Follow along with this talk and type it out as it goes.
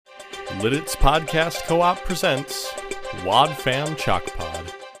Lidditz Podcast Co-op presents Wad Fam Chalk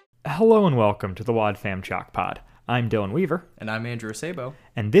Pod. Hello and welcome to the Wad Fam Chalk Pod. I'm Dylan Weaver. And I'm Andrew Sabo.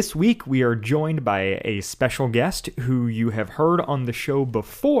 And this week we are joined by a special guest who you have heard on the show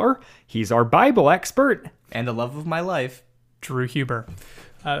before. He's our Bible expert. And the love of my life, Drew Huber.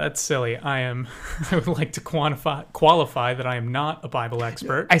 That's silly. I would like to qualify that I am not a Bible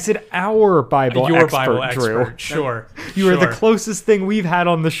expert. I said our Bible Your expert, Bible Drew. expert, sure. You are the closest thing we've had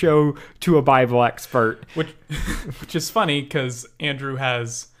on the show to a Bible expert. Which is funny because Andrew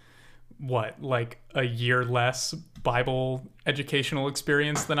has, like a year less Bible educational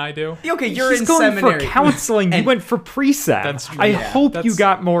experience than I do? Okay, you're He's in going seminary. for counseling. You went for precept. That's true. I hope you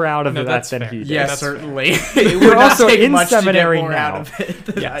got more out of that than fair. he did. Yes, That's certainly. You're It would not also take in much to get seminary more now. out of it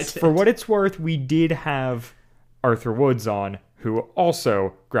than I Yes, did. For what it's worth, we did have Arthur Woods on, who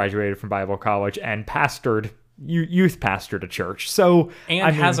also graduated from Bible college and youth pastored a church. So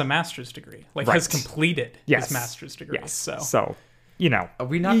And has a master's degree. Has Right. completed Yes. his master's degree. Yes. So you know. Are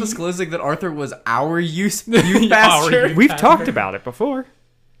we not disclosing that Arthur was our youth pastor? youth- We've Pastor. talked about it before.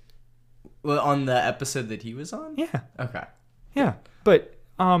 Well, on the episode that he was on? Yeah. Okay. Yeah. But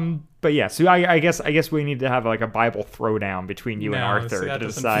yeah, so I guess we need to have like a Bible throwdown between you and No, Arthur see, to that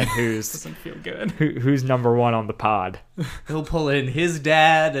doesn't decide feel- who's doesn't feel good. who's number one on the pod. He'll pull in his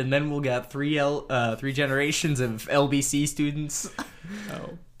dad, and then we'll get three generations of LBC students.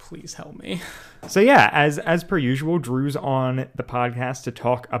 Oh, please help me. So yeah, as per usual, Drew's on the podcast to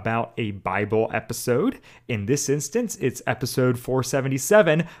talk about a Bible episode. In this instance, it's episode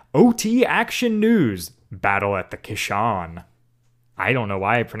 477, OT Action News, Battle at the Kishon. I don't know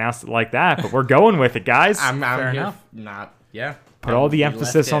why I pronounced it like that, but we're going with it, guys. I'm Fair here. enough. Not, yeah. Put all the He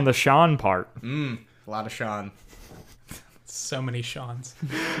emphasis left on it. the Sean part. A lot of Sean. So many Seans.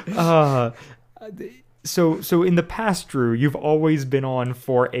 So in the past, Drew, you've always been on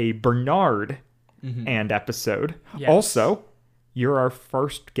for a Bernard and episode. Yes. Also, you're our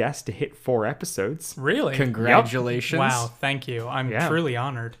first guest to hit 4 episodes. Really? Congratulations. Wow, thank you. I'm Yeah. truly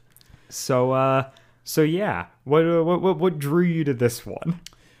honored. So yeah, what drew you to this one?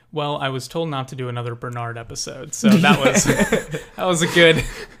 Well, I was told not to do another Bernard episode, so that was a good.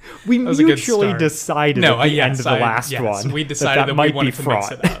 We was a good mutually start. decided at the end of the last one we decided that, might we wanted be to fraught.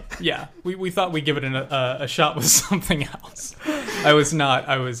 mix it up. Yeah, we thought we'd give it a shot with something else. I was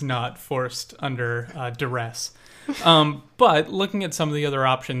not forced under duress. But looking at some of the other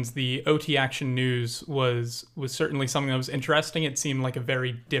options, the OT Action News was certainly something that was interesting. It seemed like a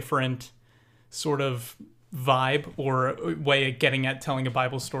very different sort of vibe or way of getting at telling a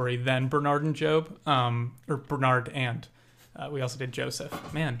Bible story than Bernard and Job, or Bernard and we also did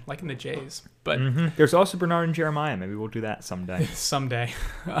Joseph. Man, liking the J's, but There's also Bernard and Jeremiah. Maybe we'll do that someday. someday.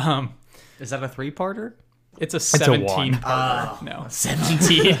 Is that a 3-parter? It's a a 17 one. parter. No.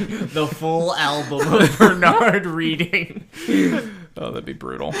 17. The full album of Bernard reading. Oh, that'd be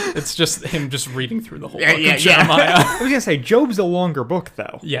brutal. It's just him just reading through the whole Yeah, book yeah, of Jeremiah. I was gonna say Job's a longer book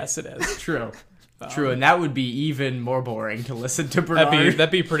though. Yes, it is. True. True, and that would be even more boring to listen to Bernard. That'd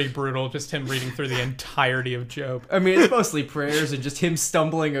be pretty brutal, just him reading through the entirety of Job. I mean, it's mostly prayers and just him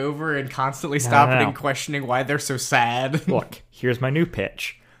stumbling over and constantly stopping no. and questioning why they're so sad. Look, here's my new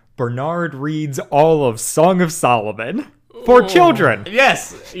pitch. Bernard reads all of Song of Solomon for children.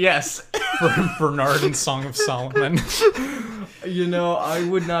 Yes. Bernard and Song of Solomon. You know, I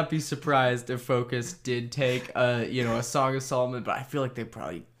would not be surprised if Focus did take a Song of Solomon, but I feel like they'd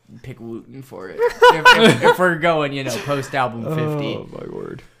probably pick Wooten for it. if we're going, post album 50. Oh my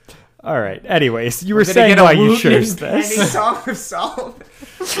word. All right. Anyways, you were Gonna saying get a why you Wooten chose and this. Penny Song of Solomon.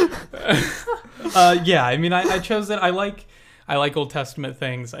 Yeah, I mean, I chose it. I like Old Testament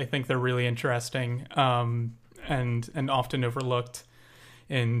things. I think they're really interesting, and often overlooked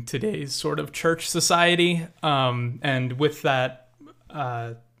in today's sort of church society. And with that,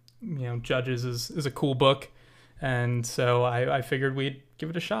 Judges is a cool book, and so I figured we'd give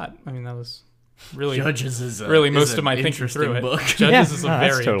it a shot. I mean, that was really Judges is most of my thinking through it. book. Judges Yeah, is a no,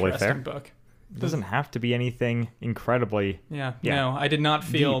 that's very totally interesting fair. book. It doesn't have to be anything incredibly. Yeah, Yeah. no, I did not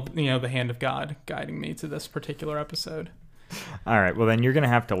feel the hand of God guiding me to this particular episode. All right. Well, then you're going to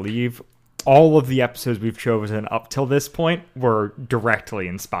have to leave. All of the episodes we've chosen up till this point were directly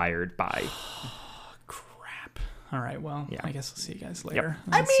inspired by. Crap. All right, well, Yeah. I guess I'll see you guys later.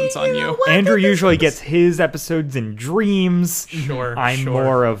 I mean, It's on you. Andrew usually gets his episodes in dreams. Sure. I'm sure.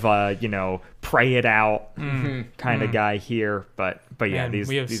 more of a, pray it out kind of guy here. But yeah, Man, these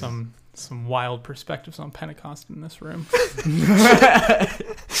we have these- some wild perspectives on Pentecost in this room.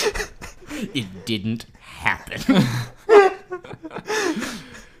 It didn't happen.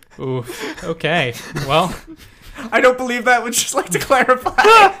 Ooh. Okay. Well, I don't believe that. Would just like to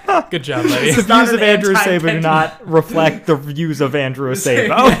clarify. Good job, buddy. The not views of an Andrew Sabo do anti-Pentagon. not reflect the views of Andrew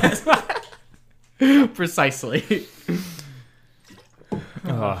Sabo. Precisely.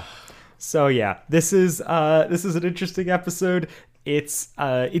 So yeah, this is an interesting episode. It's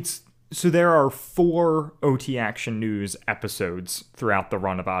so there are 4 OT Action News episodes throughout the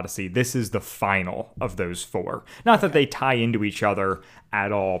run of Odyssey. This is the final of those 4. Not that they tie into each other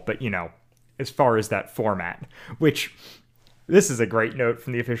at all, but as far as that format, which this is a great note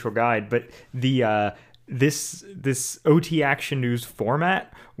from the official guide, but the this OT Action News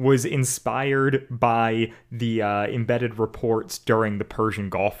format was inspired by the embedded reports during the Persian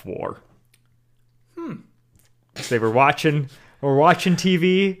Gulf War. They were watching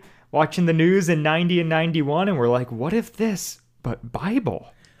TV, watching the news in 90 and 91, and we're like, what if this, but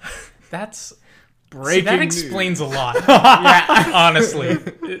Bible? That's Breaking that news. explains a lot. Yeah, honestly,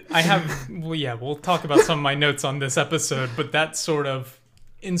 we'll talk about some of my notes on this episode, but that sort of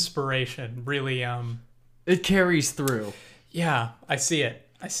inspiration really, It carries through. yeah, I see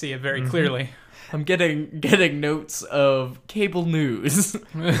it very clearly. I'm getting notes of cable news.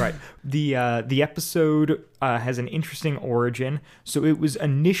 Right. The episode has an interesting origin. So it was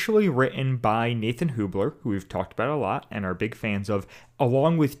initially written by Nathan Hubler, who we've talked about a lot and are big fans of,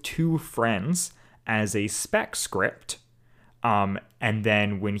 along with 2 friends as a spec script. And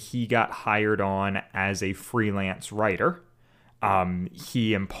then when he got hired on as a freelance writer,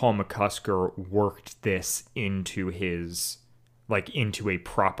 he and Paul McCusker worked this into a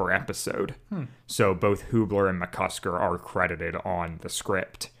proper episode. So both Hubler and McCusker are credited on the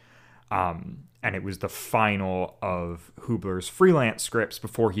script. And it was the final of Hubler's freelance scripts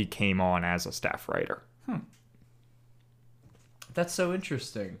before he came on as a staff writer. That's so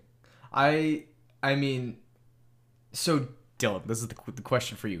interesting. I mean, so Dylan, this is the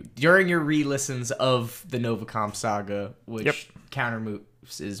question for you. During your re-listens of the Novacom saga, which Counter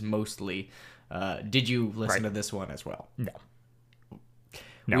Moves is mostly, did you listen to this one as well? No.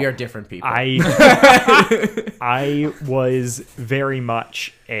 We are different people. I was very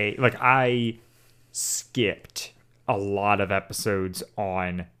much I skipped a lot of episodes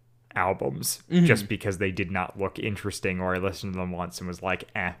on albums just because they did not look interesting, or I listened to them once and was like,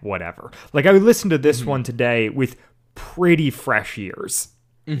 whatever. Like I would listen to this one today with pretty fresh ears.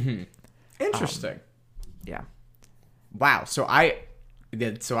 Interesting. Yeah. Wow. So I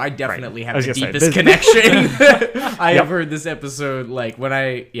definitely I have was the gonna say, deepest connection. I have heard this episode when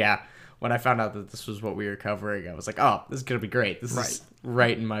I found out that this was what we were covering. I was like, oh, this is gonna be great. This is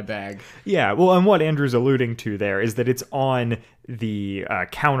right in my bag. Yeah, well, and what Andrew's alluding to there is that it's on the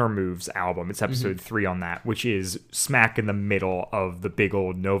Counter Moves album. It's episode 3 on that, which is smack in the middle of the big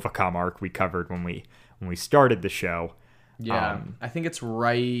old Novacom arc we covered when we started the show. Yeah, I think it's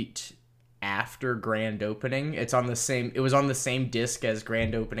right after Grand Opening. It was on the same disc as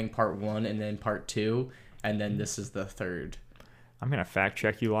Grand Opening Part 1 and then Part 2, and then this is the third. I'm gonna fact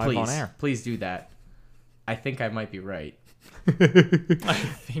check you live on air. Please do that. I think I might be right. I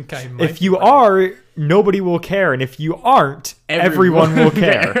think I might. If you are, nobody will care, and if you aren't, everyone will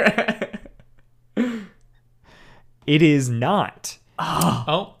care. It is not.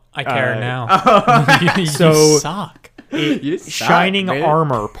 Oh, I care now. You So- suck. You suck, Shining man.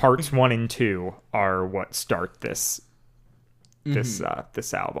 Armor Parts 1 and 2 are what start this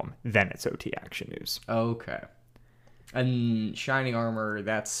album. Then it's OT Action News. Okay. And Shining Armor,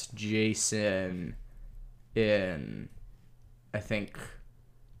 that's Jason in, I think,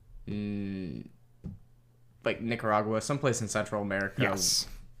 like Nicaragua, someplace in Central America. Yes,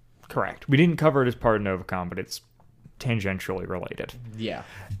 correct. We didn't cover it as part of Novacom, but it's tangentially related. Yeah.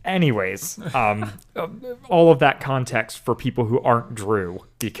 Anyways, all of that context for people who aren't Drew,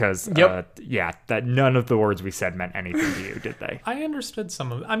 because that none of the words we said meant anything to you, did they? I understood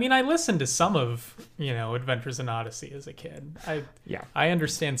some of. I mean, I listened to some of Adventures in Odyssey as a kid. I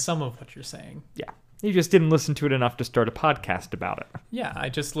understand some of what you're saying. Yeah. You just didn't listen to it enough to start a podcast about it. Yeah, I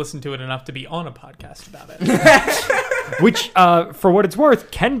just listened to it enough to be on a podcast about it. Which, for what it's worth,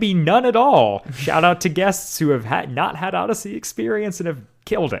 can be none at all. Shout out to guests who have not had Odyssey experience and have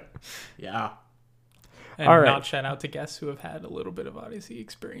killed it. Yeah. And All right. not shout out to guests who have had a little bit of Odyssey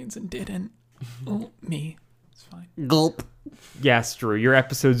experience and didn't. Oh, me. It's fine. Gulp. Yes, Drew, your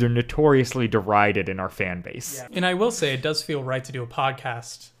episodes are notoriously derided in our fan base. Yeah. And I will say, it does feel right to do a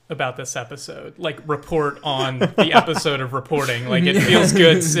podcast about this episode, like report on the episode of reporting. Like it feels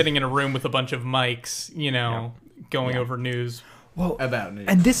good sitting in a room with a bunch of mics, going over news. Well, About news.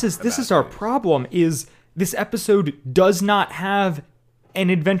 and this is our problem, is this episode does not have an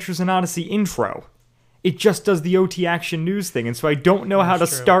Adventures in Odyssey intro. it just does the OT Action News thing, and so I don't know how to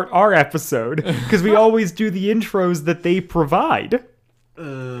That's true. start our episode because we always do the intros that they provide.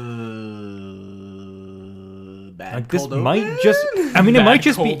 Bad Like this cold open? might just I mean it Bad might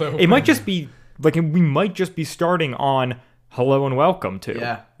just be cold open. it might just be like we might just be starting on hello and welcome too.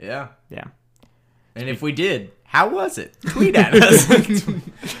 Yeah. Yeah. And if we did, how was it? Tweet at us.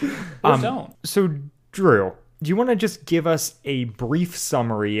 Don't. So Drew, do you want to just give us a brief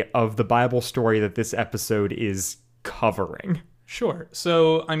summary of the Bible story that this episode is covering? Sure.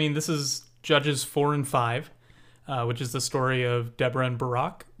 So, I mean, this is Judges 4 and 5, which is the story of Deborah and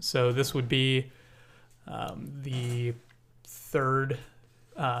Barak. So this would be the third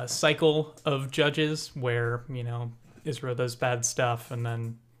cycle of Judges where, Israel does bad stuff and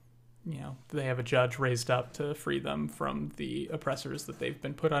then, they have a judge raised up to free them from the oppressors that they've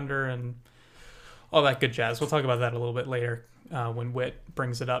been put under and all that good jazz. We'll talk about that a little bit later when Whit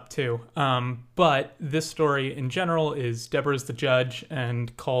brings it up too. But this story in general is Deborah's the judge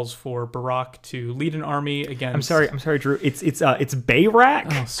and calls for Barak to lead an army against. I'm sorry, Drew. It's Barak.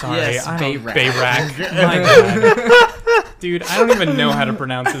 Oh, sorry. Yes, I don't- Barak. Barak. My God. Dude, I don't even know how to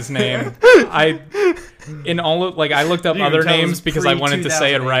pronounce his name. I looked up You other can tell names it's because I wanted to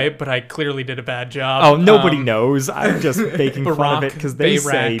say it pre-2008. right, but I clearly did a bad job. Oh, nobody Um, knows. I'm just making fun of Barak, it because they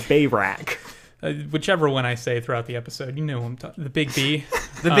say Barak. Barak. Whichever one I say throughout the episode, you know who I'm talking. The Big B.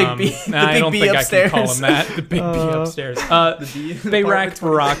 The Big B. The I Big don't B think upstairs. I can call him that. The Big B upstairs. Barak,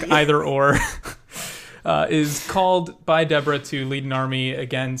 Barak, either or, is called by Deborah to lead an army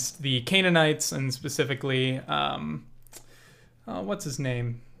against the Canaanites and specifically, what's his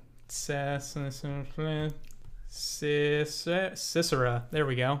name? Sisera. There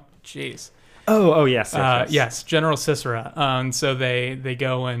we go. Jeez. Oh yes. Yes, General Sisera. So they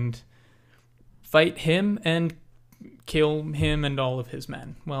go and fight him and kill him and all of his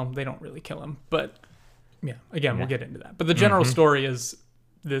men. Well, they don't really kill him, but yeah, again, we'll get into that. But the general story is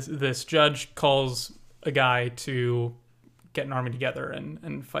this judge calls a guy to get an army together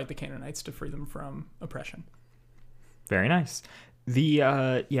and fight the Canaanites to free them from oppression. Very nice. The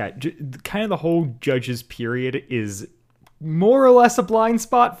kind of the whole Judges period is more or less a blind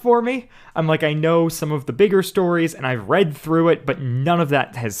spot for me. I'm like, I know some of the bigger stories and I've read through it, but none of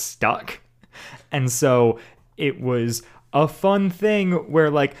that has stuck. And so it was a fun thing where,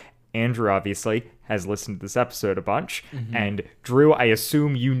 like, Andrew obviously has listened to this episode a bunch, and Drew, I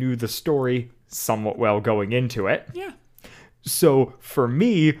assume you knew the story somewhat well going into it. Yeah. So for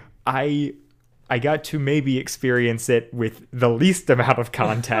me, I got to maybe experience it with the least amount of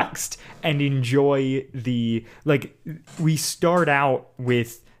context and enjoy we start out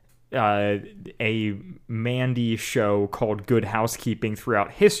with a Mandy show called Good Housekeeping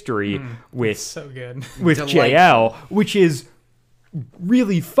throughout history with So good. with Delightful. JL, which is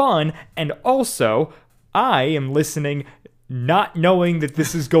really fun. And also, I am listening not knowing that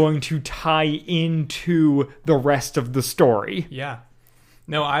this is going to tie into the rest of the story. Yeah.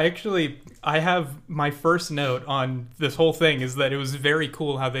 No, I have my first note on this whole thing is that it was very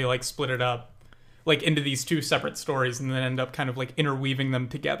cool how they split it up into these two separate stories and then end up kind of interweaving them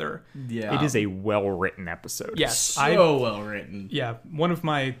together. Yeah. It is a well-written episode. Yes. so well written. Yeah, one of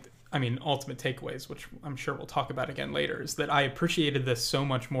my, ultimate takeaways, which I'm sure we'll talk about again later, is that I appreciated this so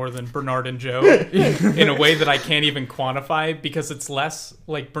much more than Bernard and Job in a way that I can't even quantify because it's less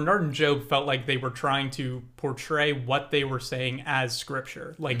like Bernard and Job felt like they were trying to portray what they were saying as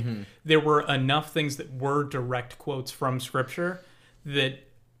scripture. There were enough things that were direct quotes from scripture that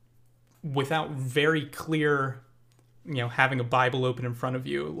without very clear, having a Bible open in front of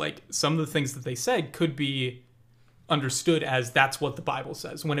you, some of the things that they said could be understood as that's what the Bible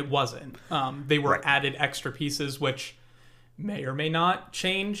says when it wasn't. They were added extra pieces which may or may not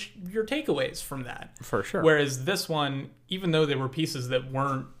change your takeaways from that. For sure. Whereas this one, even though there were pieces that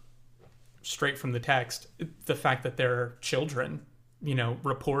weren't straight from the text, the fact that they're children,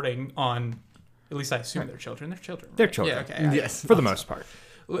 reporting on, at least I assume they're children. They're children. Right? They're children. Yeah, okay. Yes. For the most part.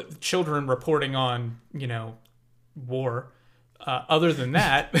 Children reporting on, war. Other than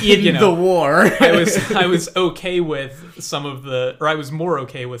that, In the war. I was okay with some of I was more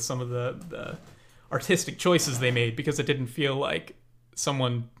okay with some of the artistic choices they made because it didn't feel like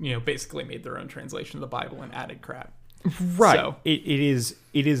someone, basically made their own translation of the Bible and added crap. Right. So- It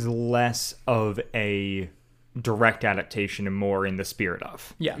is less of a direct adaptation and more in the spirit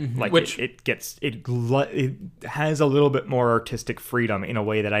of. Yeah. Like Which it has a little bit more artistic freedom in a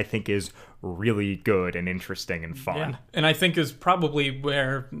way that I think is really good and interesting and fun. yeah. And I think is probably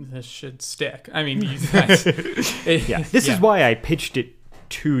where this should stick. I mean, you guys, Yeah. This is why I pitched it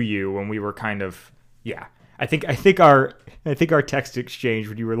to you when we were kind of I think our text exchange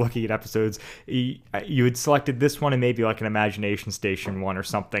when you were looking at episodes, you had selected this one and maybe like an Imagination Station one or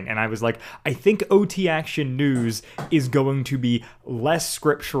something, and I was like, I think OT Action News is going to be less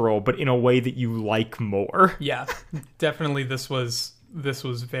scriptural, but in a way that you like more. Yeah, definitely. This was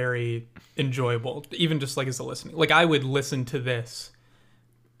very enjoyable, even just like as a listening. Like I would listen to this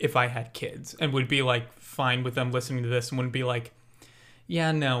if I had kids and would be like fine with them listening to this and wouldn't be like,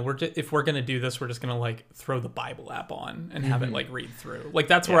 yeah, no, if we're gonna do this, we're just gonna like throw the Bible app on and have it like read through. Like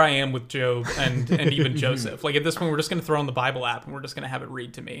that's where I am with Job and even Joseph. Like at this point, we're just gonna throw on the Bible app and we're just gonna have it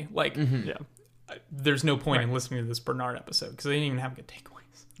read to me. Like, there's no point in listening to this Bernard episode because they didn't even have good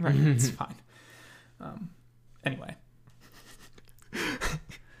takeaways. Right, it's fine. Anyway.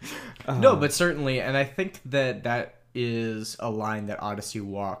 No, but certainly, and I think that is a line that Odyssey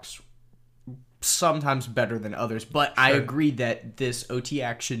walks sometimes better than others, but I agree that this OT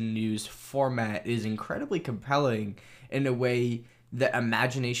Action News format is incredibly compelling in a way that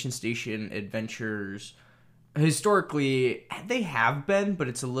Imagination Station adventures historically they have been, but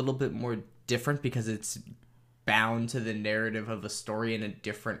it's a little bit more different because it's bound to the narrative of a story in a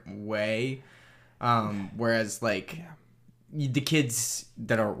different way. Whereas like the kids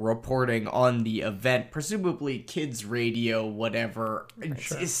that are reporting on the event, presumably kids radio, whatever,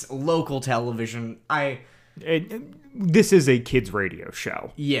 it's local television. This is a kids radio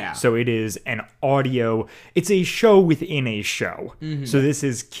show. Yeah. So it is an audio, it's a show within a show. So this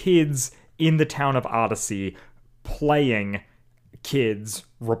is kids in the town of Odyssey playing kids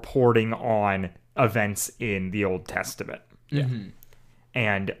reporting on events in the Old Testament. Yeah.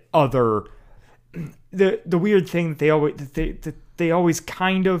 And other... The weird thing that they always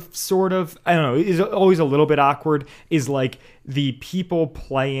kind of sort of, I don't know, is always a little bit awkward is like the people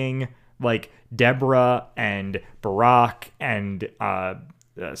playing like Deborah and Barak and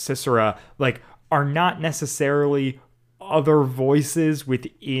Sisera like are not necessarily other voices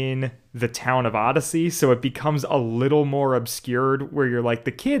within the town of Odyssey, so it becomes a little more obscured where you're like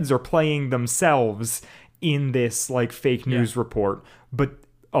the kids are playing themselves in this like fake news report, but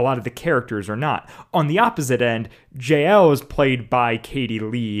a lot of the characters are not. On the opposite end, JL is played by Katie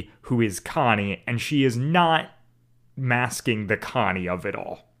Lee, who is Connie, and she is not masking the Connie of it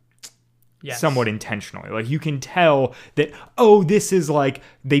all. Yes. Somewhat intentionally. Like, you can tell that, oh, this is like,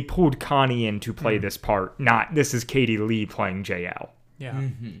 they pulled Connie in to play this part, not this is Katie Lee playing JL. Yeah.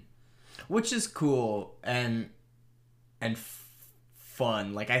 Which is cool and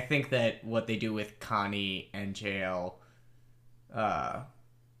fun. Like, I think that what they do with Connie and JL,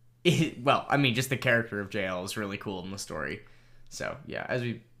 just the character of JL is really cool in the story. So, yeah, as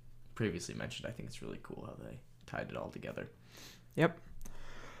we previously mentioned, I think it's really cool how they tied it all together. Yep.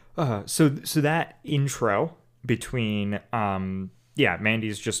 So that intro between,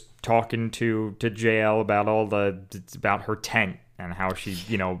 Mandy's just talking to JL about her tent and how she,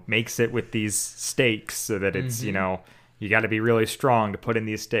 makes it with these stakes so that it's, you got to be really strong to put in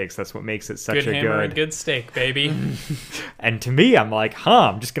these stakes. That's what makes it such good a hammer and good steak, baby. And to me, I'm like,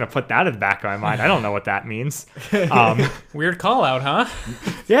 I'm just going to put that in the back of my mind. I don't know what that means. Weird call out, huh?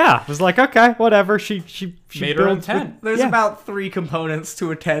 Yeah. I was like, okay, whatever. She made her own tent. There's about 3 components to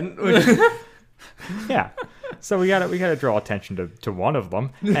a tent. Yeah. So we gotta draw attention to one of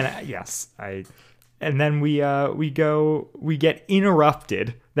them. And and then we get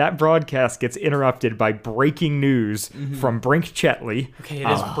interrupted. That broadcast gets interrupted by breaking news from Brink Chetley. Okay, it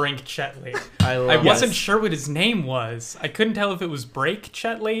is Brink Chetley. I wasn't sure what his name was. I couldn't tell if it was Brake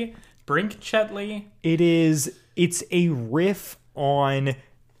Chetley, Brink Chetley. It's a riff on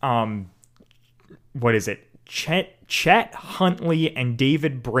what is it? Chet Huntley and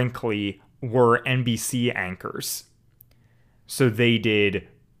David Brinkley were NBC anchors. So they did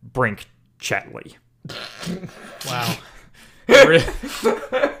Brink Chetley. Wow.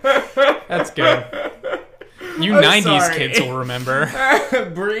 That's good. You I'm 90s sorry. kids will remember.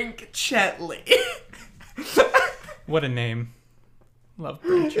 Brink Chetley. What a name. Love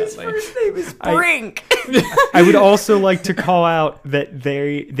Brink Chetley. His name is Brink. I would also like to call out that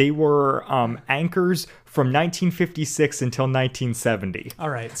they were anchors from 1956 until 1970. All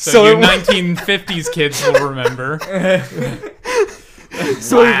right, so you 1950s kids will remember.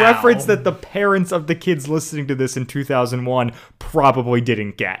 So a reference that the parents of the kids listening to this in 2001 probably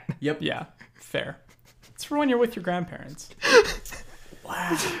didn't get. Yep. Yeah, fair. It's for when you're with your grandparents.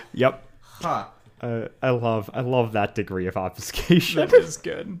 Wow. Yep. Huh. I love that degree of obfuscation. That is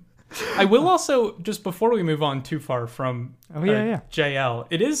good. I will also, just before we move on too far from JL,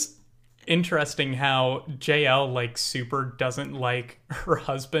 it is interesting how JL like super doesn't like her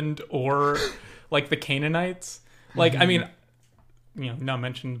husband or like the Canaanites. Like, I mean, not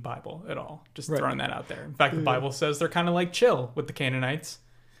mention the Bible at all. Just Right. throwing that out there. In fact, the Bible says they're kind of like chill with the Canaanites.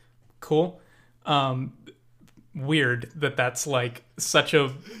 Cool. Weird that that's like such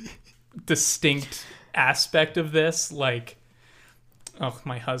a distinct aspect of this. Like, oh,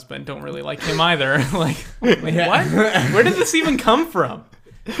 my husband, don't really like him either. Like, what? Where did this even come from?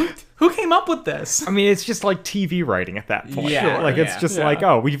 Who came up with this? I mean, it's just like TV writing at that point. Yeah, Like, it's yeah. just Yeah. like,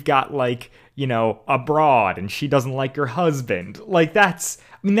 oh, we've got like, a broad and she doesn't like her husband. Like, that's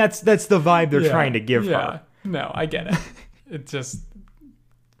the vibe they're trying to give her. No, I get it. It just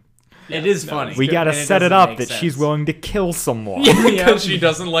It is funny. We got to And it set it doesn't up make that sense. she's willing to kill someone. because she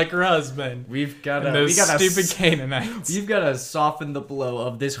doesn't like her husband. We've got And to. those stupid Canaanites. You've got to soften the blow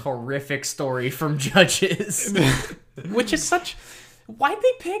of this horrific story from Judges. Which is such. Why'd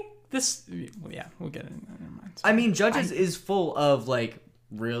they pick this? Well, yeah, we'll get it. Never mind. I mean, Judges is full of like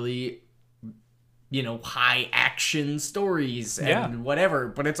really, high action stories and Yeah. whatever,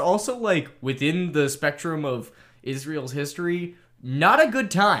 but it's also like within the spectrum of Israel's history, not a good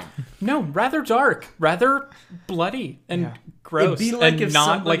time. No, rather dark, rather bloody and gross, It'd be like and if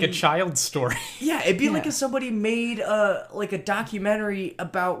not like a somebody- child's story. Yeah, it'd be like if somebody made like a documentary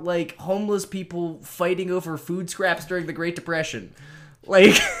about like homeless people fighting over food scraps during the Great Depression.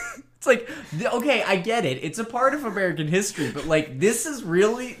 Like it's like okay, I get it. It's a part of American history, but like this is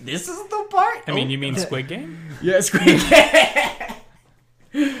the part. I mean, you mean Squid Game? yes, Squid Game.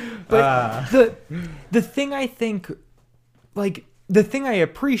 The thing I think, like, the thing I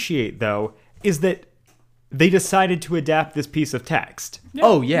appreciate, though, is that they decided to adapt this piece of text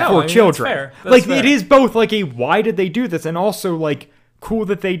Oh yeah. No, I for mean, that's children. fair. That's Like, fair. it is both, like, a why did they do this, and also, like, cool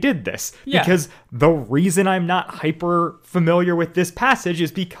that they did this. Yeah. Because the reason I'm not hyper familiar with this passage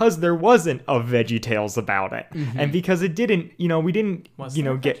is because there wasn't a VeggieTales about it. And because it didn't, we didn't, Was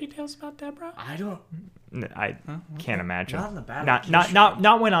get... there details about Deborah? I don't. I can't imagine. Not in the Battle Not, of not, Kishon.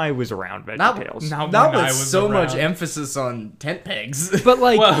 not when I was around VeggieTales. Not Not when I with was so much around. emphasis on tent pegs. But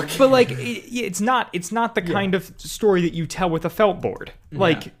like, Well, okay. it's not the kind of story that you tell with a felt board.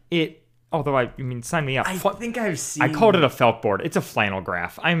 Like it. Although I mean, sign me up. I think I've seen. I called it a felt board. It's a flannel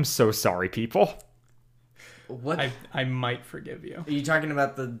graph. I'm so sorry, people. What? I might forgive you. Are you talking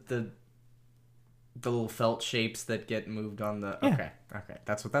about the little felt shapes that get moved on the? Yeah. Okay,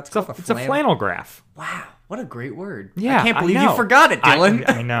 that's what that's It's a, called. it's a flannel graph. Wow, what a great word! Yeah, I can't believe you know. forgot it, Dylan.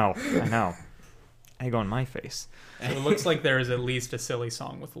 I know. Egg on my face. So it looks like there is at least a silly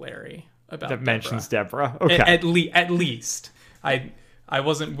song with Larry about That Deborah. mentions Deborah. Okay. At least. I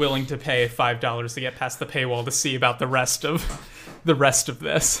wasn't willing to pay $5 to get past the paywall to see about the rest of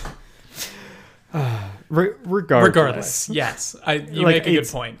this. Regardless. Yes, you Like, make a good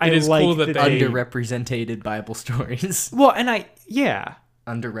it's- point. I It is like cool that that they. Underrepresented Bible stories. Well, and yeah.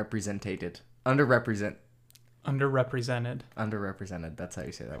 Underrepresented. Underrepresented. That's how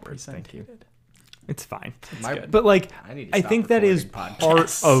you say that word. Thank you. It's fine. My- good. But like, I need to I stop think that is recording part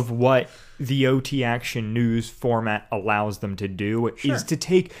podcasts. of what the OT Action News format allows them to do is to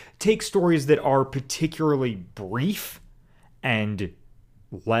take stories that are particularly brief and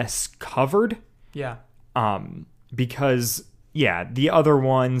less covered. Yeah. Because the other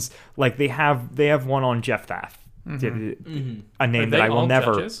ones, like they have one on Jephthah, a name Are that they I will all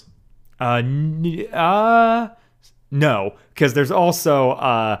never. judges? No, because there's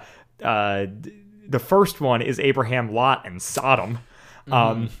also the first one is Abraham, Lot, and Sodom.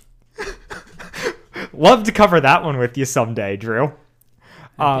 Love to cover that one with you someday, Drew.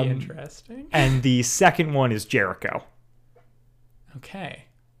 That'd be interesting. And the second one is Jericho. Okay.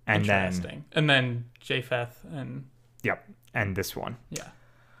 And Interesting. And then Japheth and and this one. yeah.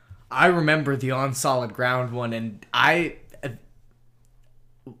 I remember the On Solid Ground one, and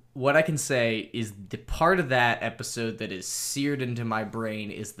what I can say is the part of that episode that is seared into my brain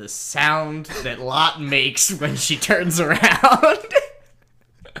is the sound that Lot makes when she turns around.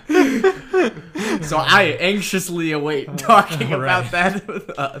 So I anxiously await talking about that with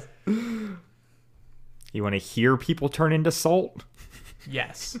us. You want to hear people turn into salt?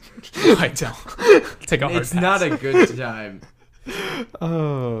 Yes. I don't. Take a hard It's pass. not a good time,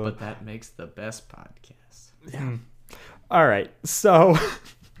 Oh. but that makes the best podcast. All right. So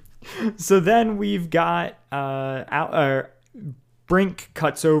then we've got Brink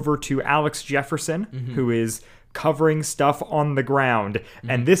cuts over to Alex Jefferson, who is covering stuff on the ground.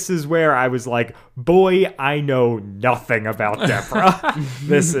 And this is where I was like, boy, I know nothing about Deborah.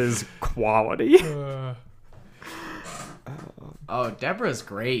 This is quality. Oh, Deborah's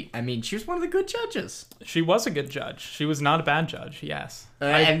great. I mean, she was one of the good judges. She was a good judge. She was not a bad judge. Yes.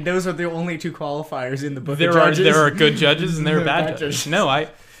 And those are the only two qualifiers in the book There of are judges. good judges and there are bad Bad judges. judges. No,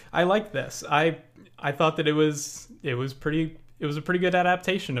 I like this. I thought that it was it was a pretty good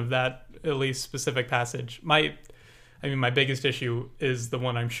adaptation of that at least specific passage. My biggest issue is the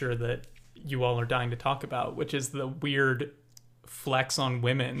one I'm sure that you all are dying to talk about, which is the weird flex on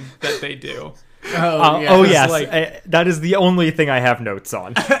women that they do. Yes, that is the only thing I have notes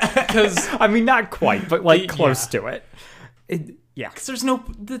on. Because I mean, not quite, but like close to it. Because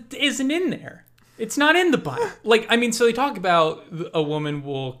that isn't in there. It's not in the Bible. Like, I mean, so they talk about a woman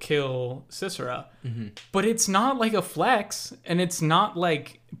will kill Sisera, but it's not like a flex, and it's not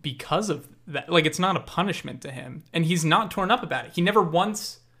like because of that. Like, it's not a punishment to him, and he's not torn up about it. He never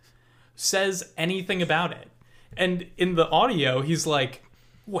once says anything about it. And in the audio, he's like,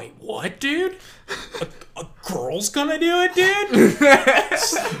 wait, what, dude? A girl's gonna do it, dude?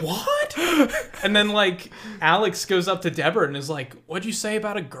 What? And then, like, Alex goes up to Deborah and is like, what'd you say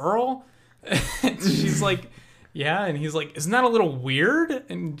about a girl? And she's like, yeah. And he's like, isn't that a little weird?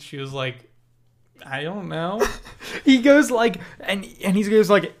 And she was like, I don't know. He goes like, and he goes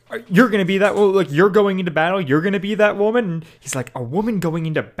like, you're gonna be that. Well, like, you're going into battle. You're gonna be that woman. And he's like, a woman going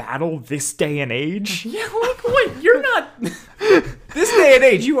into battle this day and age. Yeah, like, wait, you're not. This day and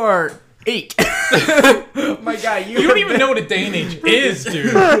age, you are 8. My God, you don't even know what a day and age is, dude.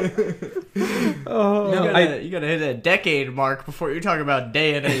 You gotta hit a decade mark before you're talking about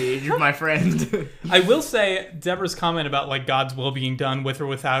day and age, my friend. I will say Deborah's comment about like God's will being done with or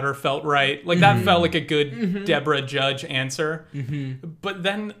without her felt right. Like that felt like a good Deborah Judge answer. But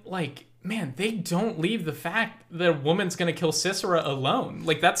then like, man, they don't leave the fact that a woman's gonna kill Sisera alone.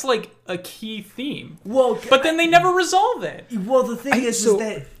 Like that's like a key theme. Well, but then they never resolve it. Well, the thing is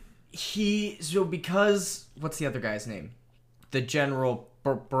that because what's the other guy's name? The General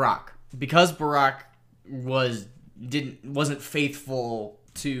Barak. Because Barak wasn't faithful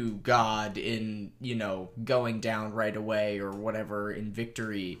to God in, going down right away or whatever in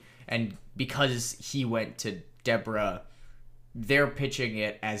victory, and because he went to Deborah, they're pitching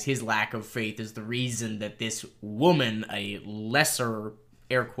it as his lack of faith is the reason that this woman, a lesser,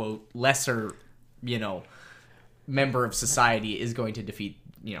 air quote, member of society is going to defeat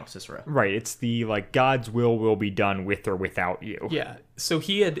Sisera. Right, it's the like God's will be done with or without you. Yeah. So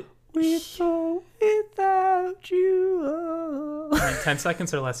he had with or without you. 10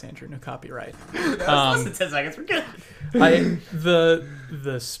 seconds or less, Andrew. No copyright. Less than 10 seconds. We're good.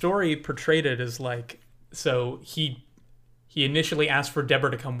 The story portrayed it as like, so he initially asked for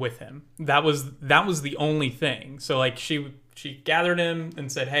Deborah to come with him. That was the only thing. So like she gathered him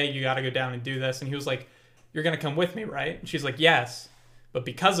and said, hey, you got to go down and do this. And he was like, you're going to come with me, right? And she's like, yes. But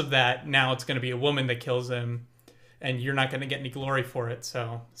because of that, now it's going to be a woman that kills him, and you're not going to get any glory for it,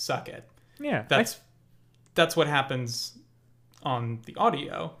 so suck it. Yeah. That's what happens on the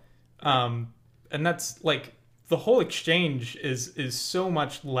audio. And that's, like, the whole exchange is so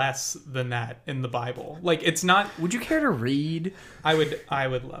much less than that in the Bible. Like, it's not... Would you care to read? I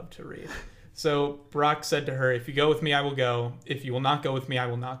would love to read. So Barak said to her, if you go with me, I will go. If you will not go with me, I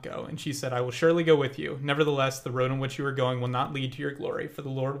will not go. And she said, I will surely go with you. Nevertheless, the road on which you are going will not lead to your glory, for the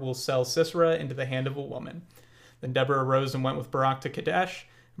Lord will sell Sisera into the hand of a woman. Then Deborah arose and went with Barak to Kadesh.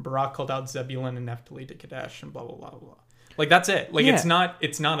 And Barak called out Zebulun and Naphtali to Kadesh, and blah, blah, blah, blah. Like, that's it. Like, it's not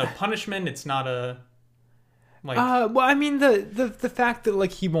a punishment. It's not a... like. Well, I mean, the fact that,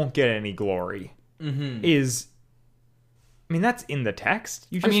 like, he won't get any glory is... I mean, that's in the text.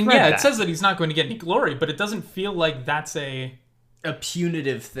 You just read that. It says that he's not going to get any glory, but it doesn't feel like that's a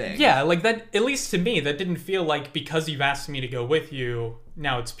punitive thing. Yeah, like that, at least to me, that didn't feel like because you've asked me to go with you,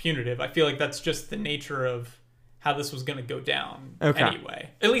 now it's punitive. I feel like that's just the nature of how this was going to go down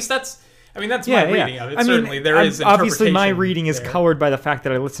anyway. At least that's my reading of it. Certainly, there is obviously my reading is colored by the fact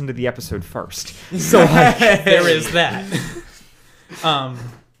that I listened to the episode first. So like, there is that.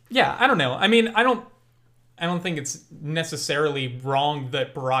 Yeah, I don't know. I mean, I don't think it's necessarily wrong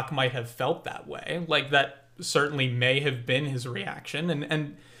that Barak might have felt that way. Like, that certainly may have been his reaction.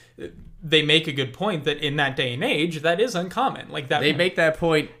 And they make a good point that in that day and age, that is uncommon. Like that. They make that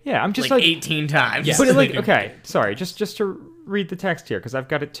point I'm just like 18 times. Yes, but like, okay, sorry, just to read the text here, because I've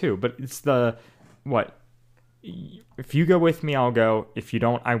got it too. But it's if you go with me, I'll go. If you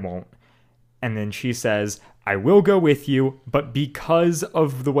don't, I won't. And then she says, I will go with you, but because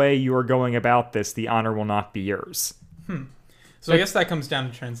of the way you are going about this, the honor will not be yours. So I guess that comes down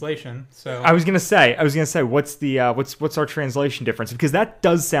to translation. So I was gonna say, what's the what's our translation difference? Because that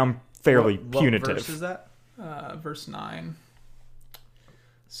does sound fairly punitive. What verse is that? Verse 9.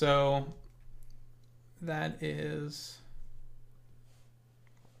 So that is.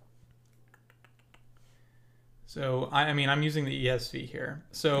 So, I'm using the ESV here.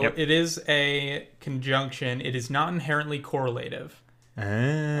 So It is a conjunction. It is not inherently correlative.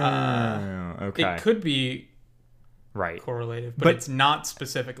 Okay. It could be Right. correlative, but But- it's not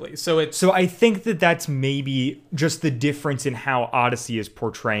specifically. So it's So I think that that's maybe just the difference in how Odyssey is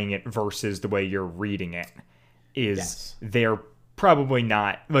portraying it versus the way you're reading it. Is Yes. they're probably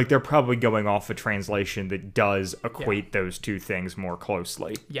not, like, they're probably going off a translation that does equate those two things more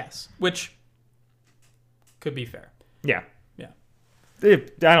closely. yes, which could be fair. Yeah. Yeah.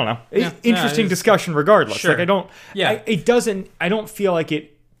 I don't know. Yeah. Interesting Yeah, discussion regardless. Sure. Like, I don't, Yeah. I don't feel like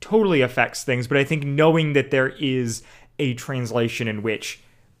it totally affects things, but I think knowing that there is a translation in which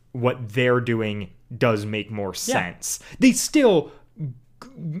what they're doing does make more sense. They still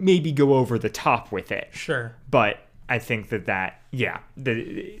maybe go over the top with it. Sure. But I think that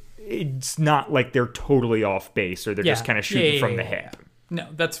it's not like they're totally off base or they're just kind of shooting from the hip. No,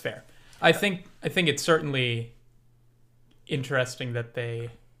 that's fair. I think it's certainly interesting that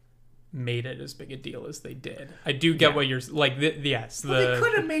they made it as big a deal as they did. I do get what you're like. Yes, They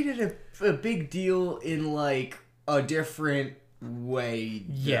could have made it a big deal in like a different way.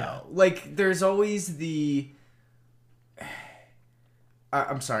 Yeah. though. Like there's always the.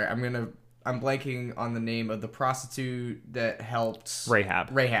 I'm sorry. I'm blanking on the name of the prostitute that helped Rahab.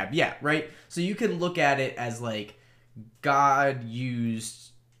 Yeah, right. So you can look at it as like God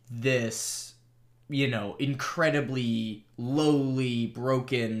used this, incredibly lowly,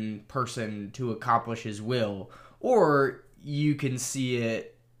 broken person to accomplish his will, or you can see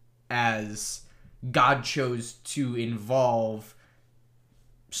it as God chose to involve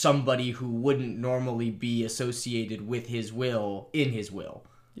somebody who wouldn't normally be associated with his will in his will.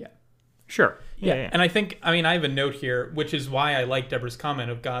 Yeah. Sure. Yeah. And I have a note here, which is why I like Deborah's comment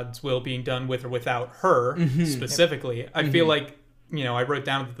of God's will being done with or without her specifically. I feel like, I wrote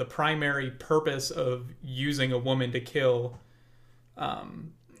down that the primary purpose of using a woman to kill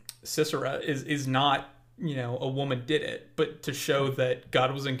Sisera is not, a woman did it, but to show that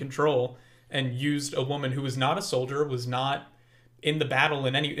God was in control and used a woman who was not a soldier, was not in the battle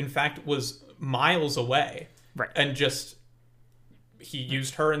in fact, was miles away. Right. And just he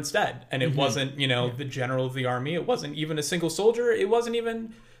used her instead, and it wasn't the general of the army, it wasn't even a single soldier, it wasn't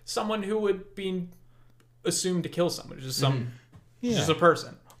even someone who would be assumed to kill someone, it was just just a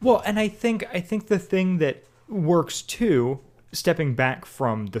person. Well, and I think the thing that works too, stepping back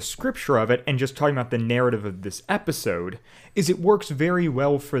from the scripture of it and just talking about the narrative of this episode, is it works very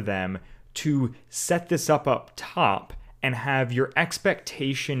well for them to set this up top and have your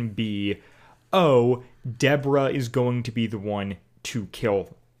expectation be, oh, Deborah is going to be the one to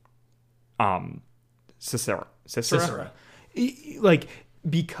kill Sisera. Like,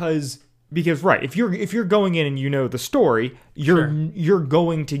 because right, if you're going in and you know the story, you're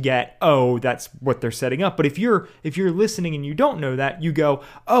going to get, oh, that's what they're setting up. But if you're listening and you don't know that, you go,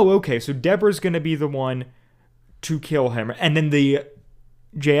 oh, okay, so Deborah's going to be the one to kill him, and then the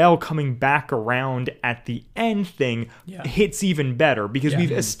Jael coming back around at the end thing hits even better because we've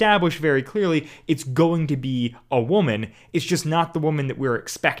established very clearly it's going to be a woman. It's just not the woman that we're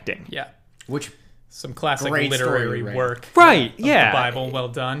expecting. Yeah. Which Some classic Great literary story, right? work. Right, Of yeah. the Bible, well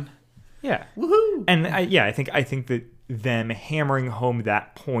done. Yeah. woohoo! And I think that them hammering home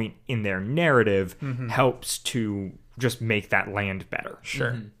that point in their narrative helps to just make that land better.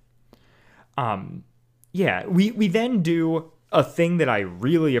 Sure. Yeah, we then do a thing that I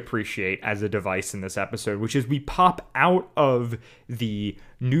really appreciate as a device in this episode, which is we pop out of the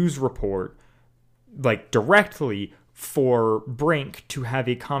news report, like, directly for Brink to have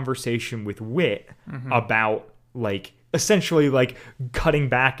a conversation with Wit about, like, essentially, like, cutting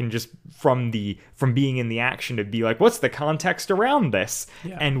back and just from being in the action to be like, what's the context around this?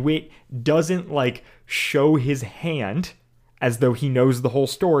 Yeah. And Wit doesn't, like, show his hand as though he knows the whole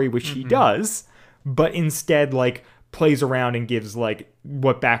story, which he does, but instead, like, plays around and gives, like,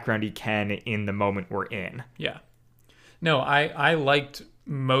 what background he can in the moment we're in. Yeah. No, I liked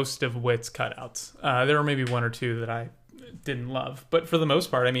most of Wit's cutouts. There were maybe one or two that I didn't love, but for the most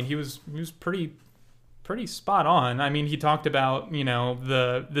part, I mean, he was pretty spot on. I mean, he talked about,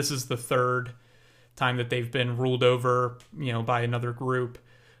 this is the third time that they've been ruled over, by another group.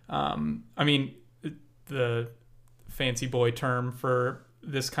 I mean, the fancy boy term for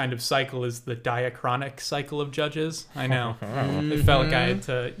this kind of cycle is the diachronic cycle of judges. I know. It felt like I had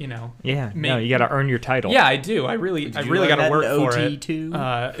to, Yeah, no, you got to earn your title. Yeah, I do. I really got to work for OT it. too?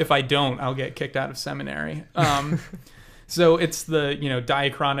 If I don't, I'll get kicked out of seminary. So it's the,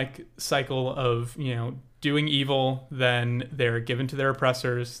 diachronic cycle of, doing evil, then they're given to their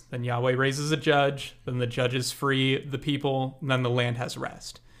oppressors, then Yahweh raises a judge, then the judges free the people, and then the land has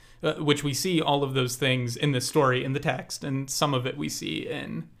rest. Which we see all of those things in this story in the text, and some of it we see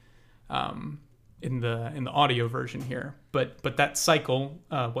in the audio version here. But that cycle,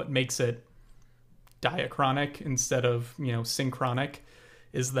 what makes it diachronic instead of, synchronic,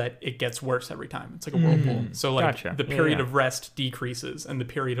 is that it gets worse every time. It's like a whirlpool. So like Gotcha. the period Yeah. of rest decreases and the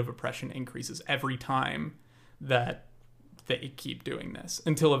period of oppression increases every time that they keep doing this,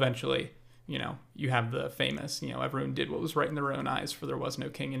 until eventually, you have the famous, everyone did what was right in their own eyes, for there was no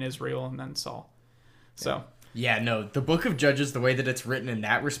king in Israel, and then Saul. So Yeah, no, the Book of Judges, the way that it's written in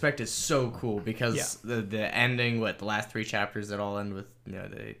that respect is so cool, because the ending, the last 3 chapters that all end with,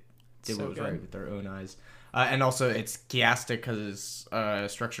 they did So what was good. right with their own eyes. And also it's chiastic because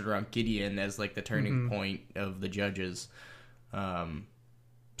it's structured around Gideon as like the turning point of the judges.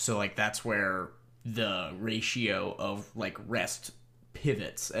 So like that's where the ratio of like rest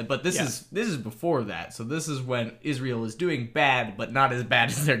pivots. But this is before that. So this is when Israel is doing bad, but not as bad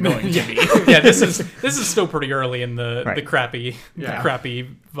as they're going to be. yeah, this is still pretty early in the Right. crappy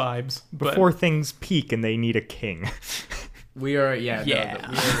vibes. But Before things peak and they need a king. We are,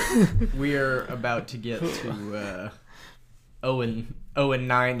 Yeah. we are about to get to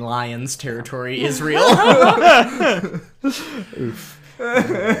 0-9 Lions territory, Israel.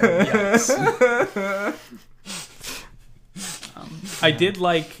 I did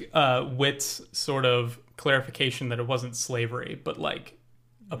like Witt's sort of clarification that it wasn't slavery, but like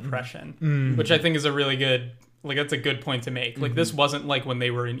oppression, which I think is a really good, that's a good point to make. Like, this wasn't like when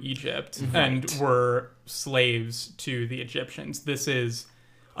they were in Egypt and were slaves to the Egyptians. This is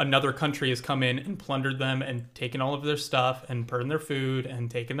another country has come in and plundered them and taken all of their stuff and burned their food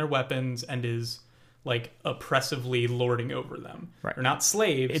and taken their weapons and is like oppressively lording over them. Right. They're not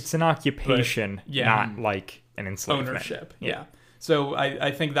slaves. It's an occupation, But, yeah. not like an enslavement. Ownership. Yeah. So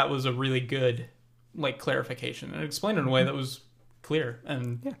I think that was a really good clarification, and explained it in a way that was clear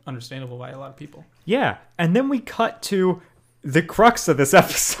and understandable by a lot of people. Yeah, and then we cut to the crux of this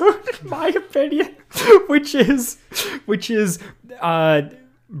episode, in my opinion, which is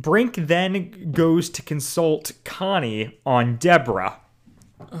Brink then goes to consult Connie on Deborah,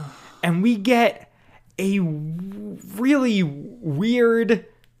 and we get a really weird,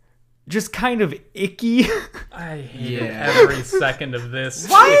 just kind of icky. I hate Yeah. every second of this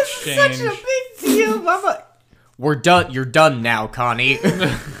exchange. big deal, Mama? We're done. You're done now, Connie.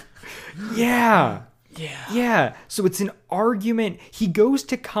 Yeah. Yeah. Yeah. So it's an argument. He goes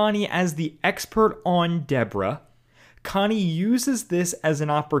to Connie as the expert on Deborah. Connie uses this as an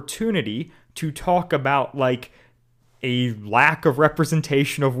opportunity to talk about like a lack of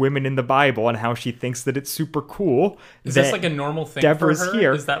representation of women in the Bible and how she thinks that it's super cool. Is that this like a normal thing Deborah's for her?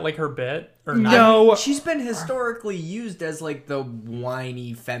 here. Is that like her bit or not? No. She's been historically used as like the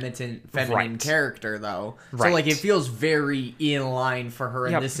whiny feminine Right. character, though. Right. So like it feels very in line for her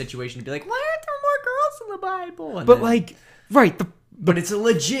in Yep. this situation to be like, why aren't there more girls in the Bible? And But then- like, right, but it's a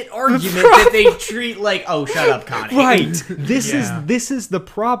legit argument that they treat like, oh, shut up, Connie. right. This Yeah. is the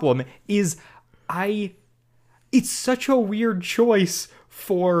problem. It's such a weird choice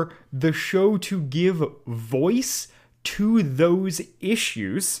for the show to give voice to those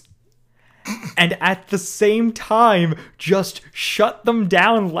issues and at the same time just shut them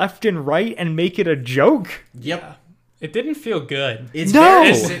down left and right and make it a joke. Yep. It didn't feel good. It's No.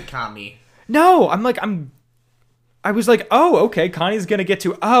 very sitcom-y. No, I was like, oh, okay, Connie's gonna get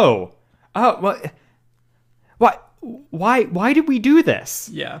to, what, why did we do this?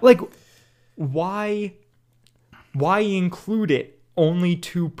 Yeah. Like, why include it only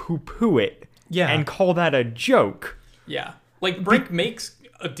to poo-poo it Yeah. and call that a joke? Yeah. Like, Brink makes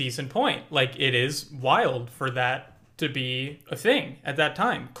a decent point. Like, it is wild for that to be a thing at that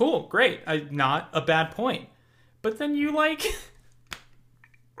time. Cool, great. Not a bad point. But then you, like...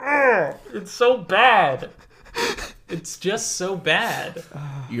 it's so bad. It's just so bad.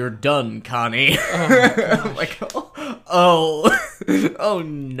 You're done, Connie. Like, oh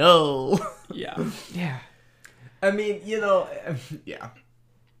no. Yeah. Yeah. I mean, yeah.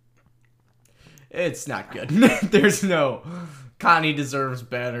 It's not good. There's no... Connie deserves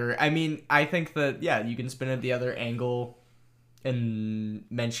better. I mean, I think that, yeah, you can spin it the other angle and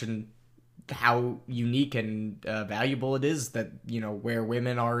mention how unique and valuable it is that, where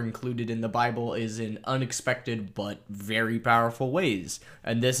women are included in the Bible is in unexpected but very powerful ways.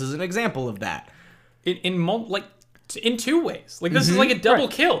 And this is an example of that. In 2 ways. Like, this is like a double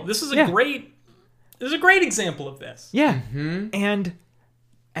kill. This is a great example of this. Yeah. And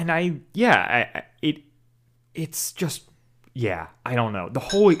it's just, yeah, I don't know. The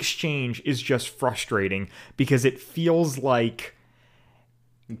whole exchange is just frustrating because it feels like,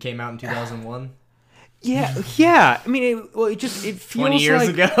 It came out in 2001. yeah. I mean, it feels 20 years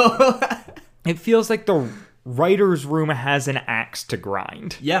like, ago. it feels like the writer's room has an axe to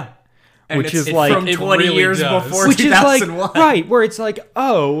grind. Yeah. Which is like- from It 20 really years does. before Which is like, 2001. right, where it's like,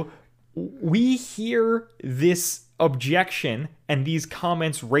 oh, we hear this objection and these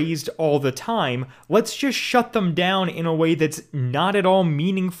comments raised all the time. Let's just shut them down in a way that's not at all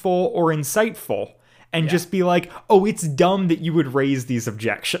meaningful or insightful. And just be like, oh, it's dumb that you would raise these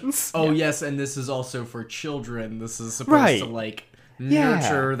objections. Oh, yes, and this is also for children. This is supposed to, like,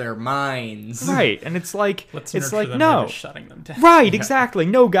 nurture their minds. Right, and it's like, Let's it's nurture like, them no. by just shutting them down. Right, exactly.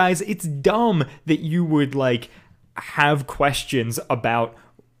 No, guys, it's dumb that you would, like, have questions about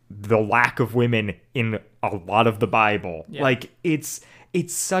the lack of women in a lot of the Bible. Yeah. Like, it's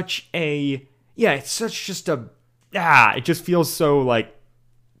such a, it's such just a, it just feels so, like,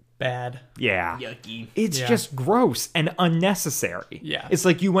 Bad. yeah. Yucky. It's Yeah. just gross and unnecessary. Yeah. It's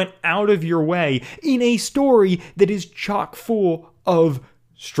like you went out of your way in a story that is chock full of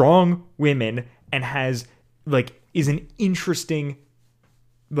strong women and has, like, is an interesting,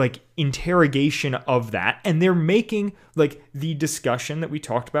 like, interrogation of that. And they're making, like, the discussion that we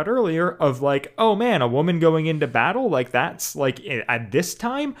talked about earlier of, like, oh man, a woman going into battle, like, that's, like, at this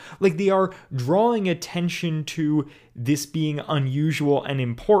time, like, they are drawing attention to this being unusual and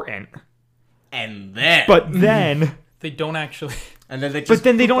important. And then... But then... They don't actually. And then they just But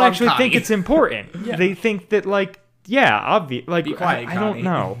then they poop don't on actually think Connie. it's important. Yeah. They think that, like, obvious. Like, Be quiet, I don't Connie.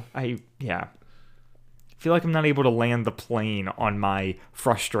 know. I feel like I'm not able to land the plane on my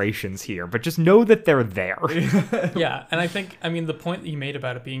frustrations here, but just know that they're there. Yeah, and I think, I mean, the point that you made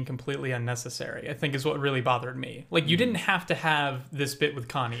about it being completely unnecessary, I think is what really bothered me. Like, you didn't have to have this bit with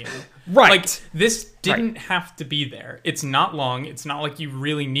Connie in. Right. Like, this didn't have to be there. It's not long. It's not like you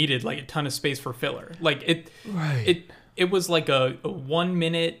really needed, like, a ton of space for filler. Like, it was like a 1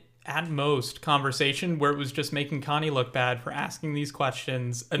 minute at most conversation where it was just making Connie look bad for asking these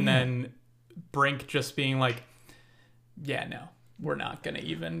questions, and then Brink just being like, yeah, no, we're not gonna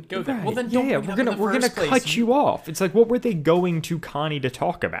even go there. Well, then don't bring it up in the we're gonna first place. cut you off. It's like, what were they going to Connie to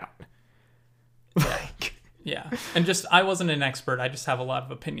talk about? Like, Yeah, and just, I wasn't an expert. I just have a lot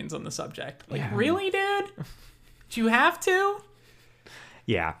of opinions on the subject. Like, really, dude? Do you have to?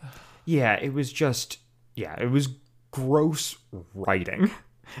 yeah, it was just, it was gross writing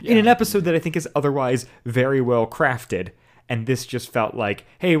in an episode that I think is otherwise very well crafted. And this just felt like,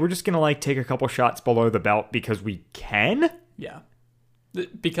 hey, we're just going to, like, take a couple shots below the belt because we can. Yeah.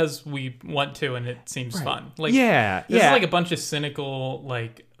 Because we want to, and it seems fun. Like, Yeah, this yeah. is like a bunch of cynical,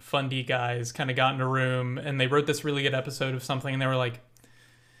 like, fundy guys kind of got in a room, and they wrote this really good episode of something, and they were like,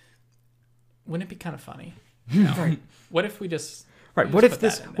 wouldn't it be kind of funny? You know? Right. What if we just... Right. we What just if put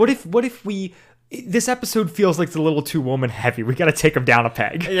this? that in there? What if we? This episode feels like it's a little too woman heavy. We got to take them down a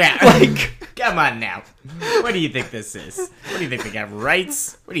peg. Yeah. Like, Come on now. What do you think this is? What do you think? They got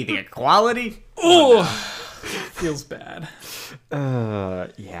rights? What do you think? Equality? Oh, feels bad.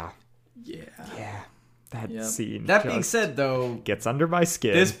 yeah. Yeah. That Yep. scene. That being just said, though, gets under my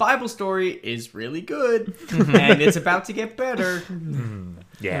skin. this Bible story is really good, and it's about to get better.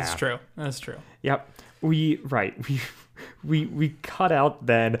 yeah. That's true. That's true. Yep. We cut out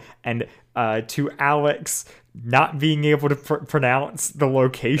then and to Alex not being able to pronounce the That's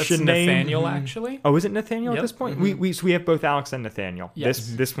location name. Nathaniel, actually. Oh, is it Nathaniel at Yep. this point? So we have both Alex and Nathaniel. Yes.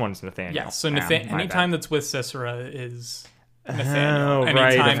 This one's Nathaniel. Yeah, so my anytime bad. that's with Sisera is Nathaniel. Oh,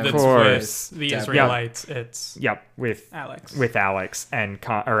 right, Anytime of that's course. with the Yeah. Israelites, it's Yep, with Alex. Alex and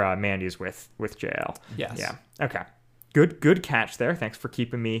Mandy's with JL. Yes. Yeah. Okay. Good catch there. Thanks for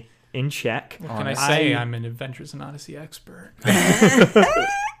keeping me in check. What can I say? I'm an Adventures in Odyssey expert.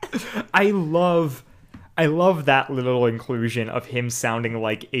 I love that little inclusion of him sounding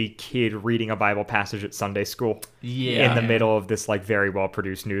like a kid reading a Bible passage at Sunday school. Yeah. In the middle of this, like, very well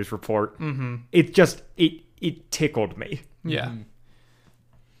produced news report. Mm-hmm. It just it tickled me. Yeah.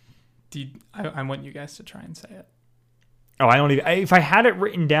 I want you guys to try and say it. Oh, I don't even. If I had it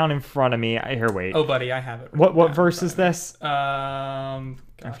written down in front of me, wait. Oh, buddy, I have it. What written down verse in is front this? of me.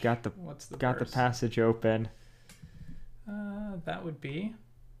 I've got the what's the got verse? the passage open. That would be.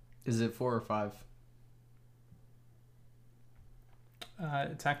 Is it 4 or 5?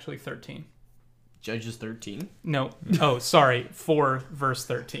 It's actually 13. Judges 13. No. Oh, sorry. 4 verse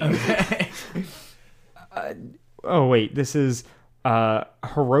 13. Oh wait, this is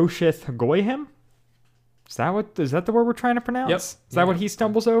Harosheth Goyim. Is that the word we're trying to pronounce? Yep. Is that what he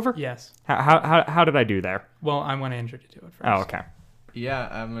stumbles over? Yes. How did I do there? Well, I want Andrew to do it first. Oh, okay. Yeah,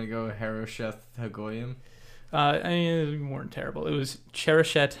 I'm going to go Harosheth Hagoyim. I mean, it weren't terrible. It was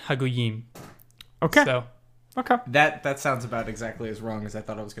Chereshet Hagoyim. Okay. So, Okay. That sounds about exactly as wrong as I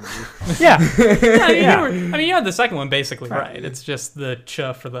thought I was going to do. Yeah. you had the second one basically right. It's just the ch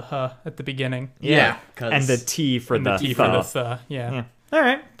for the h at the beginning. Yeah. Yeah, And the T for And the the t th. for the th. Yeah. Yeah. All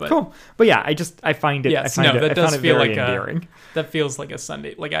right, But- cool. But yeah, I find it. Yes, I find no, it, that I found does it feel very like endearing. That feels like a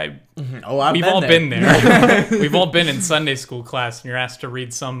Sunday. Like Oh, we've all been there. We've all been in Sunday school class, and you're asked to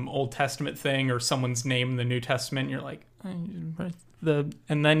read some Old Testament thing or someone's name in the New Testament, and you're like, went to,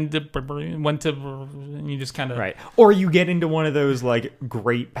 and you just kind of Right. Or you get into one of those like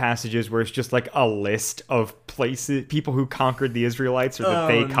great passages where it's just like a list of places, people who conquered the Israelites or that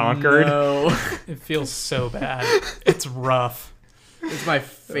they conquered. No. It feels so bad. It's rough. It's my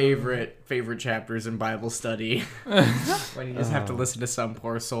favorite chapters in Bible study. When you just have to listen to some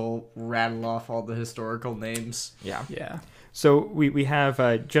poor soul rattle off all the historical names. Yeah. Yeah. So we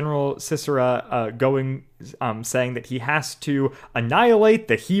have General Sisera saying that he has to annihilate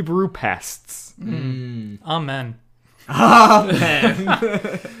the Hebrew pests. Amen. Amen.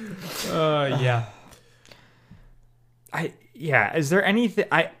 Yeah. Is there anything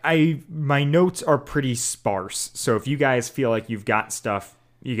my notes are pretty sparse, so if you guys feel like you've got stuff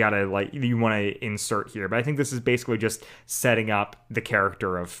you want to insert here, but I think this is basically just setting up the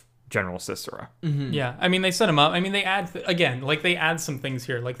character of General Sisera. Yeah, I mean, they set him up. I mean, they add they add some things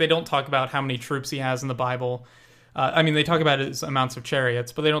here. Like, they don't talk about how many troops he has in the Bible. I mean, they talk about his amounts of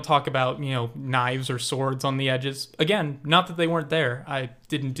chariots, but they don't talk about, knives or swords on the edges. Again, not that they weren't there. I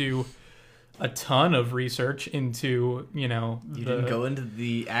didn't do a ton of research into, You didn't go into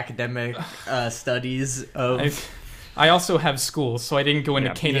the academic studies of I also have school, so I didn't go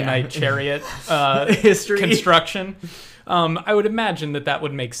into Canaanite chariot history construction. I would imagine that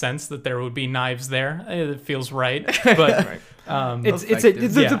would make sense, that there would be knives there. It feels right, but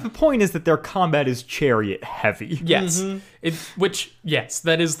The point is that their combat is chariot heavy. yes,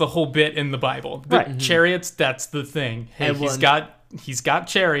 that is the whole bit in the Bible. The chariots, that's the thing. Hey, he's got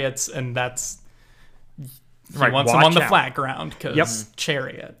chariots, and that's he wants them on the flat ground because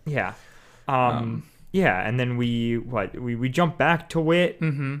chariot. Yeah. Yeah, and then we jump back to Wit.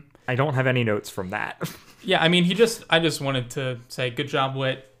 Mm-hmm. I don't have any notes from that. Yeah, I mean, I just wanted to say, good job,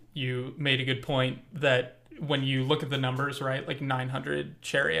 Wit. You made a good point that when you look at the numbers, right, like 900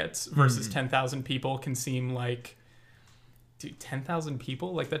 chariots versus 10,000 people can seem like, dude, 10,000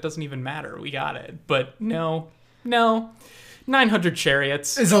 people? Like, that doesn't even matter. We got it. But no. 900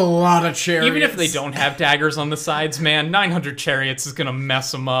 chariots. It's a lot of chariots. Even if they don't have daggers on the sides, man, 900 chariots is going to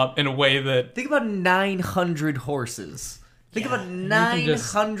mess them up in a way that... Think about 900 horses. Think about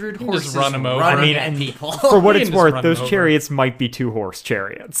 900 horses just run them over. running I at mean, people. For what You it's can just worth, run those them over. chariots might be 2-horse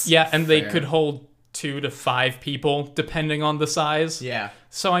chariots. Yeah, and they Fair. could hold 2 to 5 people, depending on the size. Yeah.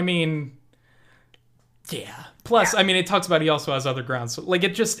 So, I mean... Yeah. Plus, I mean, it talks about he also has other grounds. So, like,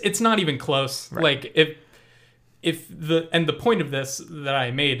 it's not even close. Right. Like, the point of this that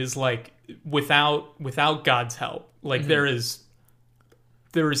I made is, like, without God's help, like, there is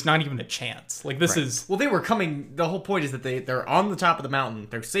not even a chance. Like, this is... Well, they were coming... The whole point is that they're on the top of the mountain,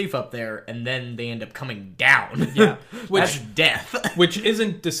 they're safe up there, and then they end up coming down. Yeah. That's death. Which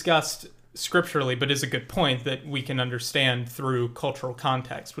isn't discussed scripturally, but is a good point that we can understand through cultural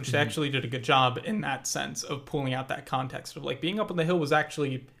context, which they actually did a good job in that sense of pulling out that context of, like, being up on the hill was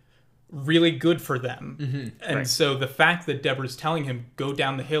actually really good for them. And so the fact that Deborah's telling him, go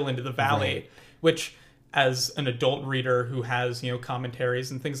down the hill into the valley, which... as an adult reader who has,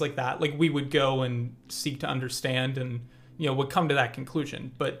 commentaries and things like that, like, we would go and seek to understand and, would come to that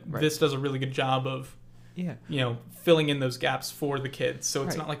conclusion. But this does a really good job of, filling in those gaps for the kids. So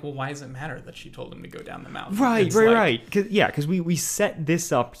it's not like, well, why does it matter that she told him to go down the mountain? It's like, Right. Because we set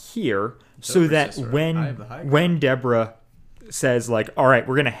this up here so that when Deborah says, like, all right,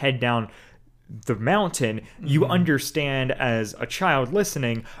 we're going to head down the mountain, you understand as a child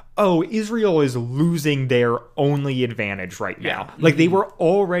listening, oh, Israel is losing their only advantage right now. Like, they were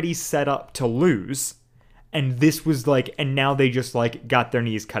already set up to lose, and this was like, and now they just, like, got their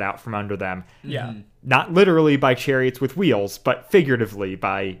knees cut out from under them. Yeah. Not literally by chariots with wheels, but figuratively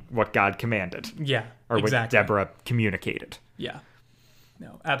by what God commanded. Yeah. Or exactly. what Deborah communicated. Yeah.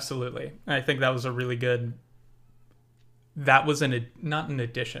 No, absolutely. I think that was a really good... That was not an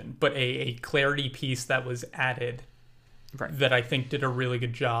addition, but a clarity piece that was added that I think did a really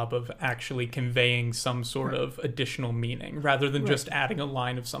good job of actually conveying some sort of additional meaning rather than just adding a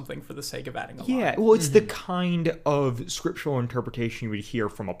line of something for the sake of adding a line. Yeah, well, it's the kind of scriptural interpretation you would hear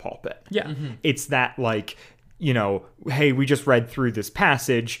from a pulpit. Yeah. It's that, like, hey, we just read through this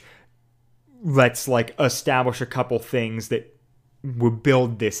passage. Let's, like, establish a couple things that would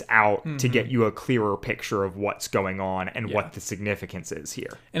build this out to get you a clearer picture of what's going on and what the significance is here.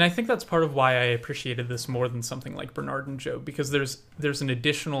 And I think that's part of why I appreciated this more than something like Bernard and Job, because there's an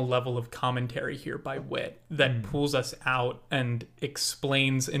additional level of commentary here by Wit that pulls us out and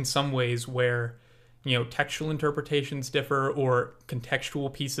explains in some ways where, textual interpretations differ or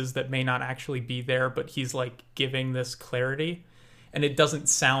contextual pieces that may not actually be there, but he's like giving this clarity, and it doesn't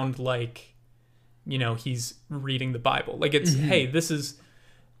sound like, he's reading the Bible. Like it's, hey, this is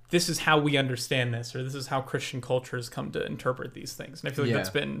how we understand this, or this is how Christian culture has come to interpret these things. And I feel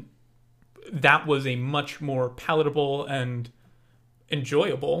like that was a much more palatable and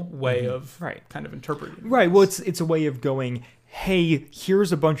enjoyable way of kind of interpreting. Right. Well, it's a way of going, hey,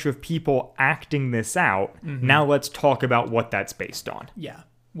 here's a bunch of people acting this out. Now let's talk about what that's based on. Yeah.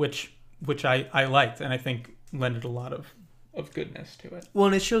 Which I liked, and I think lended a lot of goodness to it. Well,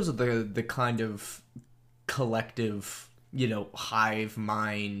 and it shows the kind of collective, hive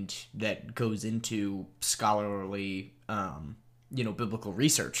mind that goes into scholarly, biblical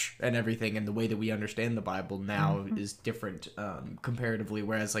research and everything, and the way that we understand the Bible now is different comparatively.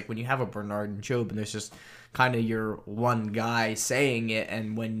 Whereas, like, when you have a Bernard and Job, and there's just kind of your one guy saying it,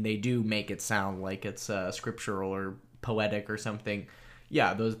 and when they do make it sound like it's scriptural or poetic or something,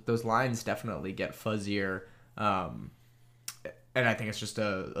 those lines definitely get fuzzier. And I think it's just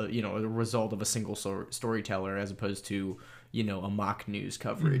a result of a single storyteller as opposed to, a mock news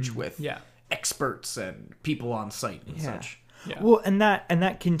coverage with experts and people on site and such. Yeah. Well, and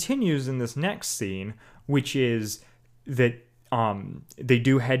that continues in this next scene, which is that they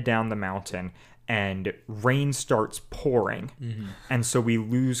do head down the mountain and rain starts pouring, and so we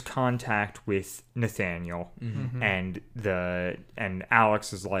lose contact with Nathaniel, and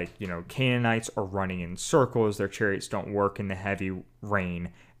Alex is like, Canaanites are running in circles, their chariots don't work in the heavy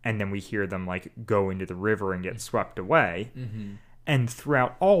rain, and then we hear them like go into the river and get swept away, and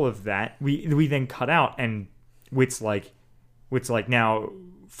throughout all of that, we then cut out, and it's like now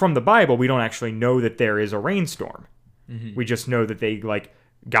from the Bible we don't actually know that there is a rainstorm, we just know that they like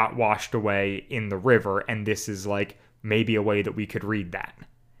got washed away in the river, and this is like maybe a way that we could read that.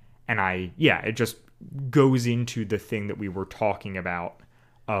 And it just goes into the thing that we were talking about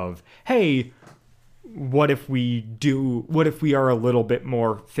of, hey, what if we are a little bit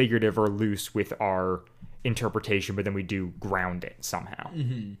more figurative or loose with our interpretation, but then we do ground it somehow.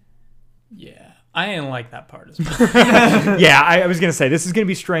 Yeah, I didn't like that part as well. Yeah, I was gonna say this is gonna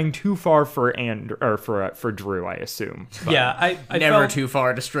be straying too far for Drew, I assume. But yeah, I never felt too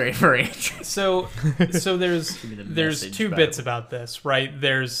far to stray for Andrew. So there's two bits about this, right?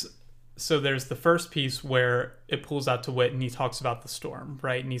 There's the first piece where it pulls out to Whit and he talks about the storm,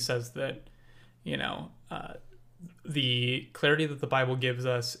 right? And he says that, the clarity that the Bible gives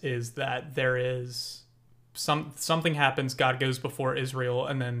us is that there is something happens, God goes before Israel,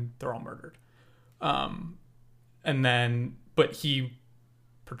 and then they're all murdered. But he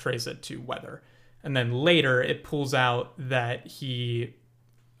portrays it to weather. And then later it pulls out that it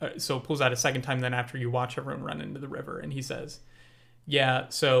pulls out a second time then after you watch everyone run into the river. And he says, yeah,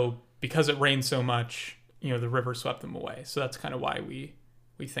 so because it rained so much, the river swept them away. So that's kind of why we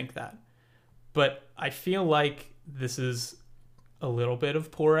think that. But I feel like this is a little bit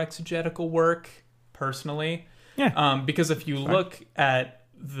of poor exegetical work, personally. Yeah. Because if you look at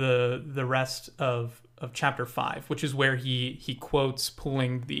the rest of chapter 5, which is where he quotes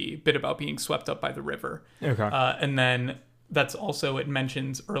pulling the bit about being swept up by the river. Okay. And then that's also, it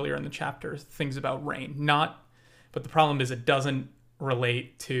mentions earlier in the chapter things about rain. But the problem is it doesn't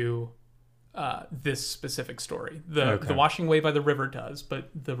relate to this specific story. The washing away by the river does,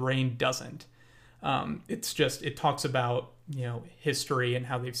 but the rain doesn't. It talks about, history and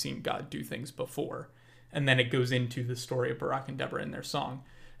how they've seen God do things before. And then it goes into the story of Barak and Deborah in their song.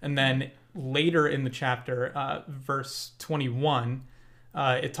 And then later in the chapter, verse 21,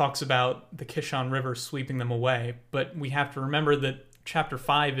 it talks about the Kishon River sweeping them away. But we have to remember that chapter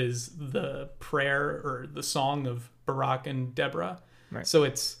 5 is the prayer or the song of Barak and Deborah. Right. So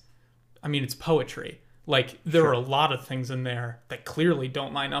it's poetry. Like, there are a lot of things in there that clearly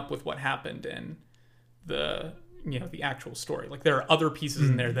don't line up with what happened in the actual story. Like, there are other pieces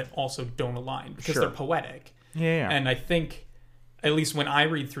in there that also don't align because they're poetic. Yeah. And I think, at least when I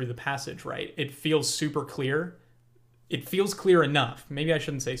read through the passage, right, it feels super clear. It feels clear enough. Maybe I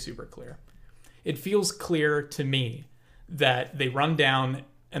shouldn't say super clear. It feels clear to me that they run down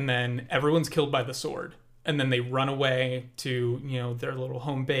and then everyone's killed by the sword. And then they run away to, their little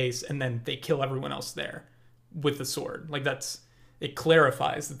home base, and then they kill everyone else there with the sword. Like, it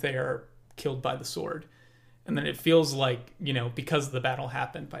clarifies that they are killed by the sword. And then it feels like, because the battle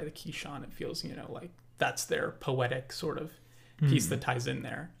happened by the Kishon, it feels, like that's their poetic sort of piece that ties in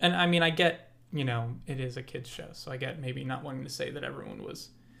there. And I get, it is a kid's show, so I get maybe not wanting to say that everyone was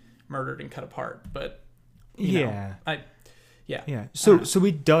murdered and cut apart, but Yeah. So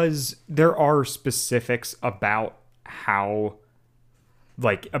it does, there are specifics about how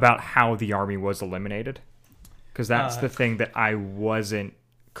like about how the army was eliminated? Because that's the thing that I wasn't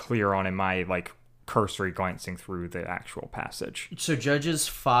clear on in my like cursory glancing through the actual passage. So Judges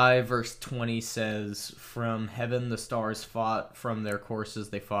 5 verse 20 says, "From heaven the stars fought, from their courses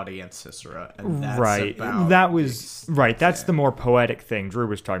they fought against Sisera." And that's Right. about That was right. That's the more poetic thing Drew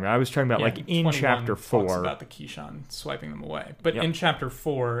was talking about. I was talking about Yeah, like in 21 chapter talks 4. about the Kishon swiping them away. But Yep. in chapter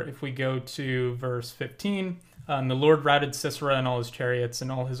 4, if we go to verse 15, the Lord routed Sisera and all his chariots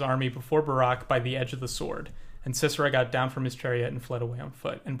and all his army before Barak by the edge of the sword. And Sisera got down from his chariot and fled away on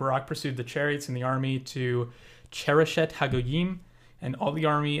foot. And Barak pursued the chariots and the army to Chereshet Hagoyim, and all the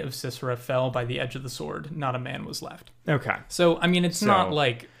army of Sisera fell by the edge of the sword. Not a man was left. Okay. So, I mean, it's not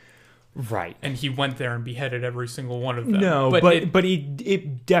like, Right. and he went there and beheaded every single one of them. No, but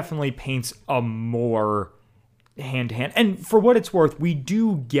it definitely paints a more hand-to-hand. And for what it's worth, we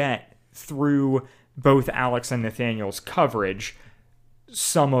do get through both Alex and Nathaniel's coverage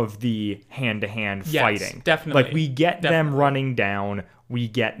some of the hand-to-hand Yes, fighting. definitely. Like we get them Definitely. running down, we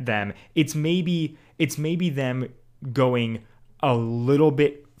get them. It's maybe them going a little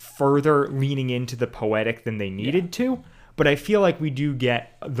bit further leaning into the poetic than they needed to, but I feel like we do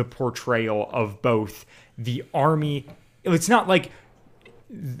get the portrayal of both the army. It's not like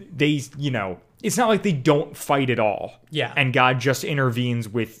they, it's not like they don't fight at all. Yeah. And God just intervenes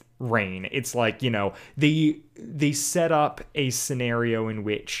with rain. It's like, they set up a scenario in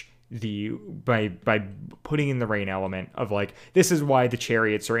which by putting in the rain element of like, this is why the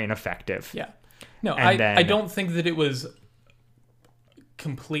chariots are ineffective. Yeah. No, And I then- don't think that it was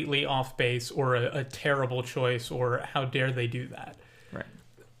completely off base or a terrible choice or how dare they do that. Right.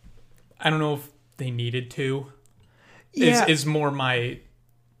 I don't know if they needed to. Yeah. Is more my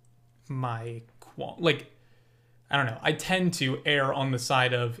like, I don't know. I tend to err on the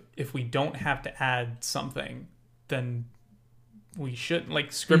side of if we don't have to add something, then we shouldn't.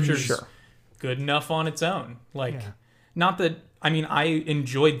 Like, scripture's Sure. good enough on its own. Like, Yeah. not that, I mean, I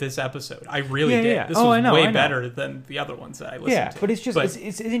enjoyed this episode. I really Yeah, did. yeah. This Oh, was I know, way I know. better than the other ones that I listened to. But it's just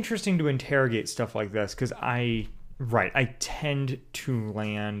it's interesting to interrogate stuff like this because I tend to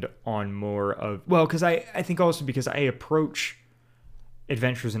land on more of because I think also because I approach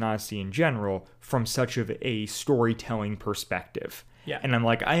Adventures in Odyssey in general from such of a storytelling perspective. Yeah. And I'm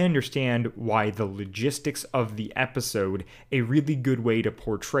like, I understand why the logistics of the episode, a really good way to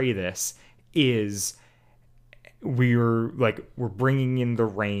portray this is we're bringing in the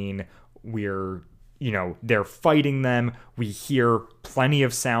rain, they're fighting them, we hear plenty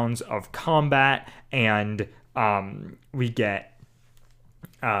of sounds of combat, and we get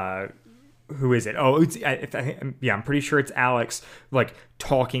who is it? Oh, I'm pretty sure it's Alex, like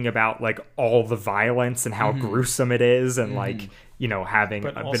talking about like all the violence and how gruesome it is, and like having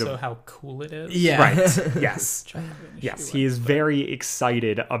But a also bit of how cool it is. Yeah. right. Yes, Which I have an issue yes, with, he is but- very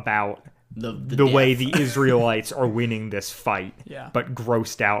excited about the way death. the Israelites are winning this fight, Yeah. but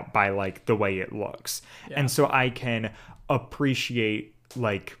grossed out by like the way it looks. Yeah. And so I can appreciate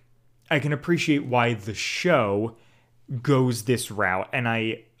why the show goes this route, and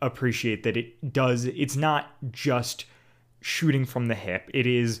I appreciate that it's not just shooting from the hip. It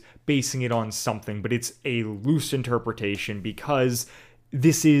is basing it on something, but it's a loose interpretation because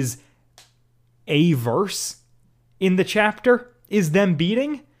this is a verse in the chapter is them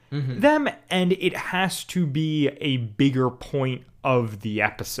beating them, and it has to be a bigger point of the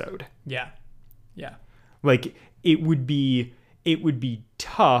episode. Yeah. Yeah. Like it would be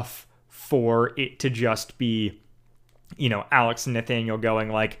tough for it to just be Alex and Nathaniel going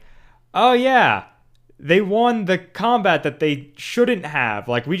like, oh yeah, they won the combat that they shouldn't have.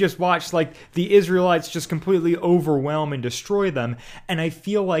 Like we just watched like the Israelites just completely overwhelm and destroy them. And I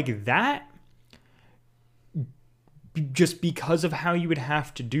feel like that, just because of how you would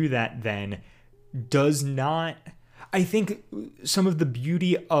have to do that then, does not, I think some of the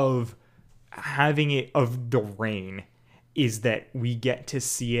beauty of having it, of the rain, is that we get to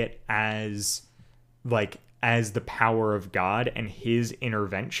see it as the power of God and his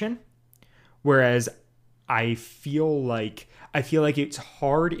intervention. Whereas I feel like it's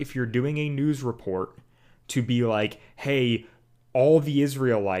hard if you're doing a news report to be like, hey, all the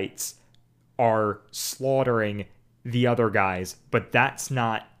Israelites are slaughtering the other guys, but that's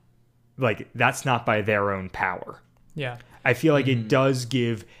not by their own power. Yeah. I feel like it does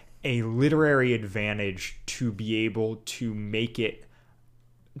give a literary advantage to be able to make it,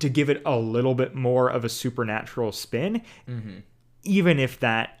 to give it a little bit more of a supernatural spin, even if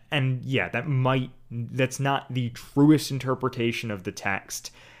that's not the truest interpretation of the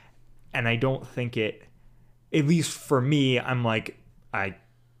text. And I don't think it, at least for me, I'm like,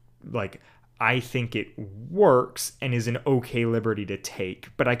 I think it works and is an okay liberty to take,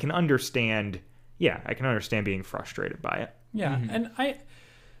 but I can understand being frustrated by it. Yeah, and I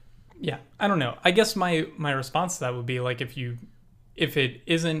don't know. I guess my response to that would be like if it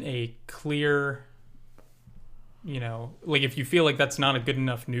isn't a clear, like if you feel like that's not a good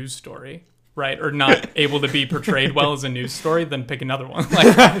enough news story, right, or not able to be portrayed well as a news story, then pick another one.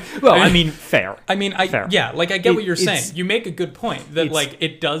 Like, Fair. Fair. Yeah, like I get what you're saying. You make a good point that like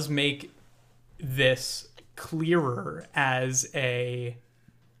it does make this clearer as a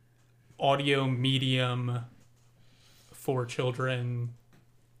audio medium for children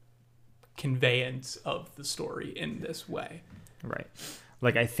conveyance of the story in this way. Right.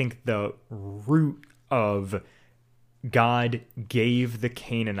 Like, I think the root of God gave the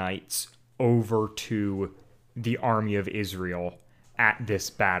Canaanites over to the army of Israel at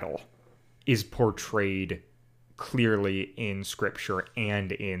this battle is portrayed clearly in Scripture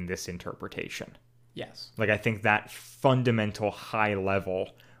and in this interpretation. Yes. Like, I think that fundamental high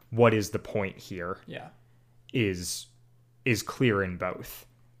level, what is the point here, Yeah. is clear in both.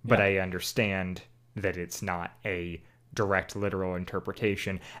 But Yeah. I understand that it's not a direct literal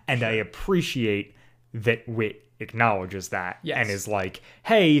interpretation, and I appreciate that Wit acknowledges that and is like,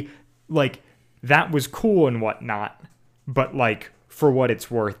 hey, like, that was cool and whatnot, but like, for what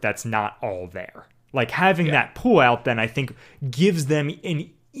it's worth, that's not all there. Like, having that pull out then I think gives them an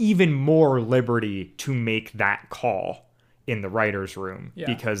even more liberty to make that call in the writer's room,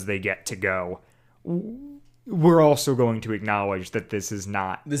 because they get to go, we're also going to acknowledge that this is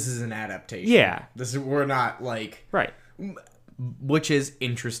not... This is an adaptation. Yeah. We're not like... Right. Which is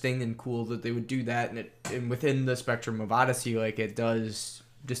interesting and cool that they would do that, and within the spectrum of Odyssey, like, it does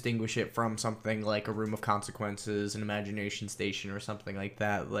distinguish it from something like A Room of Consequences, an Imagination Station, or something like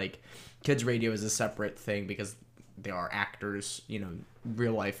that. Like, Kids Radio is a separate thing because they are actors,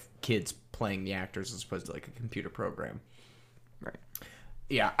 real life kids playing the actors as opposed to like a computer program. Right.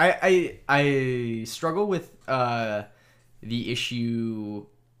 Yeah, I struggle with the issue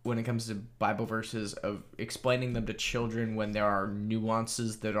when it comes to Bible verses of explaining them to children when there are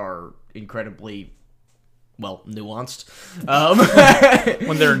nuances that are incredibly, nuanced.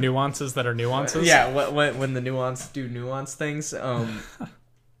 When there are nuances that are nuances. Yeah, when the nuance things.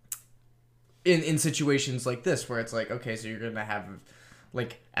 In situations like this where it's like, okay, so you're going to have...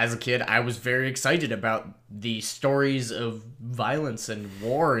 Like, as a kid, I was very excited about the stories of violence and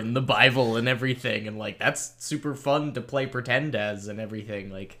war in the Bible and everything. And, like, that's super fun to play pretend as and everything.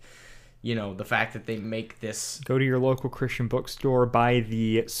 Like, the fact that they make this... Go to your local Christian bookstore, buy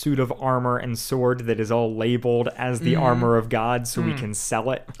the suit of armor and sword that is all labeled as the armor of God so we can sell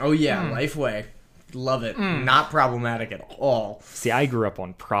it. Oh, yeah, Lifeway. Love it. Not problematic at all. See, I grew up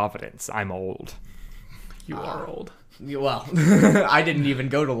on Providence. I'm old. You are old. Well, I didn't even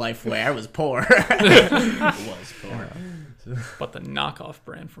go to Lifeway. I was poor. I was poor. But the knockoff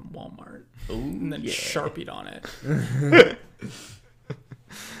brand from Walmart. Ooh, And then yeah. Sharpied on it.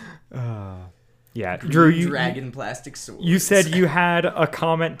 Yeah, Drew, Dragon plastic swords. you said you had a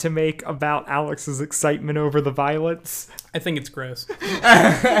comment to make about Alex's excitement over the violence. I think it's gross.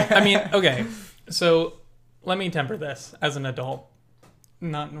 I mean, okay. So let me temper this as an adult.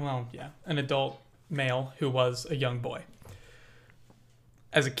 An adult male who was a young boy.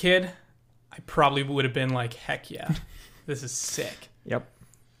 As a kid, I probably would have been like, heck yeah, this is sick. Yep.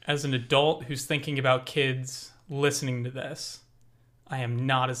 As an adult who's thinking about kids listening to this, I am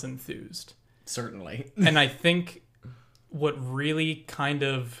not as enthused. Certainly. And I think what really kind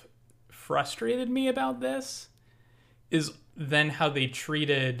of frustrated me about this is then how they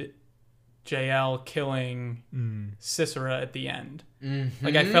treated JL killing Sisera at the end. Mm-hmm.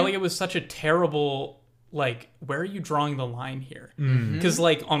 Like, I felt like it was such a terrible, like, where are you drawing the line here? Because,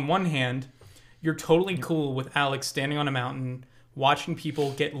 like, on one hand, you're totally cool with Alex standing on a mountain, watching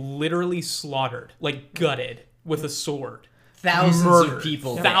people get literally slaughtered, like, gutted with a sword. Thousands Murdered. of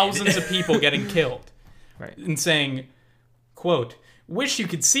people. Thousands of people getting killed. Right. And saying, quote, wish you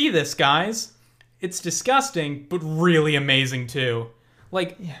could see this, guys. It's disgusting, but really amazing, too.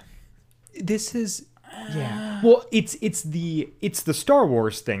 Like, This is well, it's the Star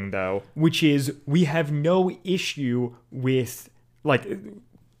Wars thing though, which is we have no issue with, like,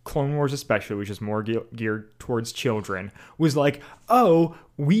 Clone Wars especially, which is more geared towards children, was like, oh,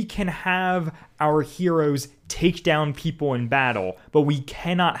 we can have our heroes take down people in battle, but we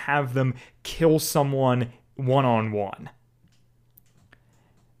cannot have them kill someone one-on-one.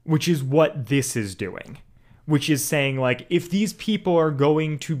 Which is what this is doing. Which is saying, like, if these people are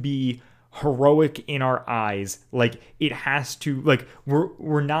going to be heroic in our eyes, like, it has to, like,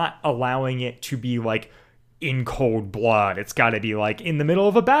 we're not allowing it to be like in cold blood. It's got to be like in the middle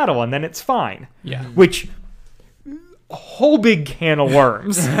of a battle, and then it's fine. Yeah. Which whole big can of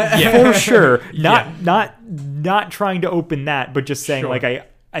worms for sure. Not trying to open that, but just saying Sure. like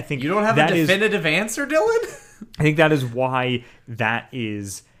I think You don't have that a is- definitive answer, Dylan? I think that is why that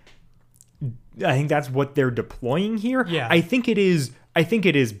is. I think that's what they're deploying here. Yeah. I think it is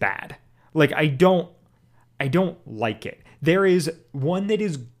bad. Like I don't like it. There is one that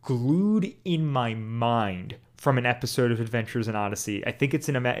is glued in my mind from an episode of Adventures in Odyssey. I think it's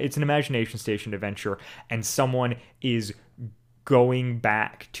an Imagination Station adventure, and someone is going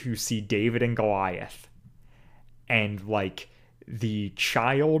back to see David and Goliath, and like the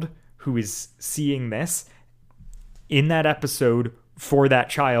child who is seeing this in that episode for that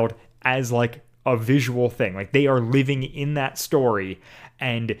child as like a visual thing. Like they are living in that story,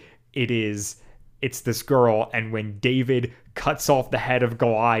 and it's this girl, and when David cuts off the head of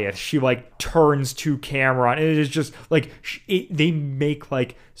Goliath, she like turns to camera, and it is just like they make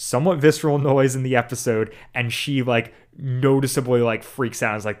like somewhat visceral noise in the episode, and she like noticeably like freaks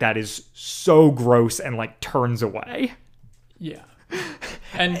out. It's like, that is so gross, and like turns away. Yeah.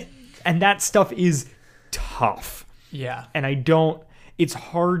 And And that stuff is tough. yeah. And it's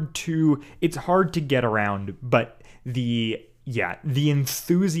hard to get around, but the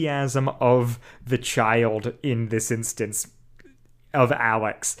enthusiasm of the child in this instance of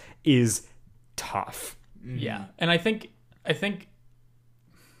Alex is tough. Yeah. And I think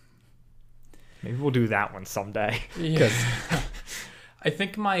Maybe we'll do that one someday. yeah. I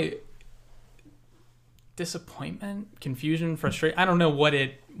think my disappointment, confusion, frustration, I don't know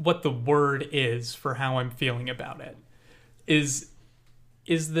what the word is for how I'm feeling about it. Is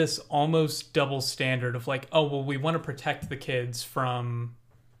this almost double standard of like, oh, well, we want to protect the kids from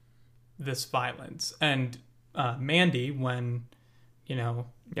this violence. And Mandy, when,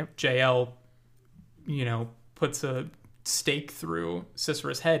 Yep. JL, puts a stake through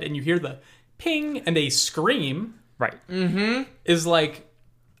Sisera's head and you hear the ping and a scream, Right. is like,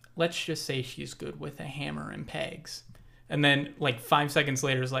 let's just say she's good with a hammer and pegs. And then like 5 seconds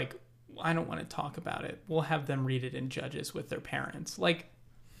later is like, I don't want to talk about it. We'll have them read it in Judges with their parents. Like,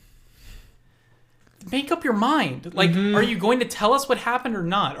 make up your mind. Like, are you going to tell us what happened or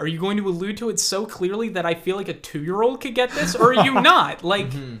not? Are you going to allude to it so clearly that I feel like a 2-year-old could get this? Or are you not? Like,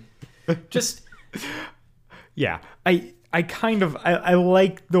 just... Yeah. I kind of I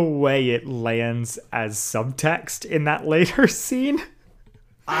like the way it lands as subtext in that later scene.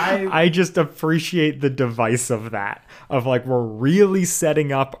 I just appreciate the device of that. Of like, we're really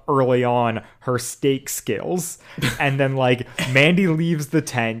setting up early on her stake skills. And then like Mandy leaves the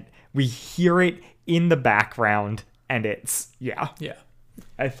tent. We hear it in the background. And it's, Yeah.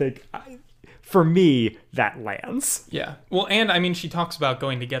 I think for me, that lands. Yeah. Well, and I mean, she talks about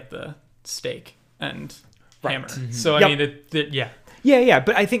going to get the stake and hammer. Mm-hmm. So, I Yep. mean, yeah. Yeah.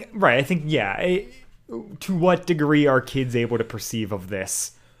 But I think, to what degree are kids able to perceive of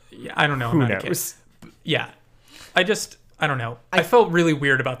this? Yeah, I don't know. Who I'm not a kid. knows? Yeah. I don't know. I felt really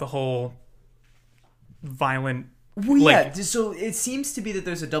weird about the whole violent... Well, like, yeah, so it seems to be that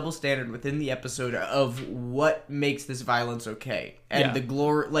there's a double standard within the episode of what makes this violence okay, and Yeah.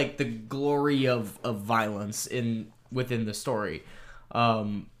 the glory of violence within the story.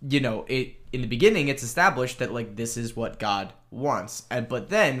 It in the beginning it's established that like this is what God wants, but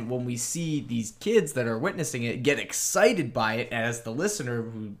then when we see these kids that are witnessing it get excited by it, as the listener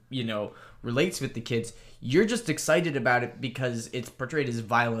who relates with the kids, you're just excited about it because it's portrayed as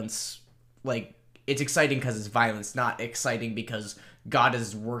violence. Like, it's exciting because it's violence, not exciting because God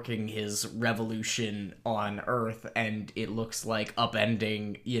is working his revolution on Earth and it looks like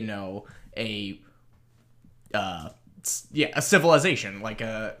upending, a civilization, like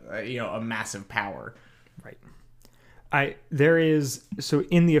a massive power. Right. So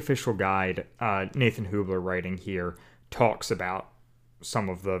in the official guide, Nathan Hubler writing here talks about some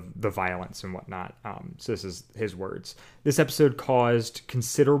of the violence and whatnot. So this is his words. This episode caused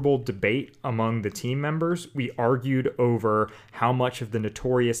considerable debate among the team members. We argued over how much of the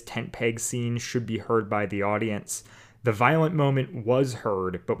notorious tent peg scene should be heard by the audience. The violent moment was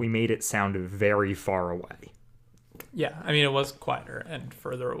heard, but we made it sound very far away. Yeah, I mean, it was quieter and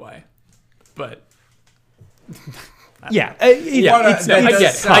further away. But... Yeah. I get it. Sound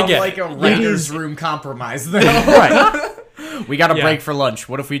I get like it. a writer's room compromise, though. Right. We got a Yeah. break for lunch.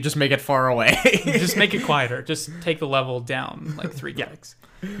 What if we just make it far away? just make it quieter. Just take the level down like 3 clicks.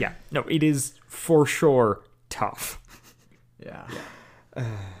 Yeah. No, it is for sure tough. Yeah.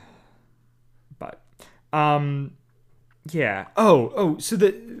 But yeah.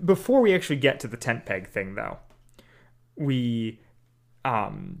 So before we actually get to the tent peg thing though, we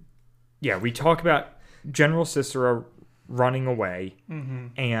talk about General Sisera running away,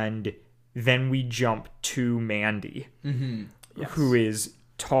 and then we jump to Mandy, who is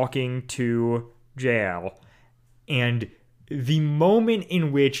talking to JL, and the moment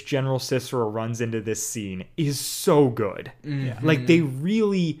in which General Sisera runs into this scene is so good. Like they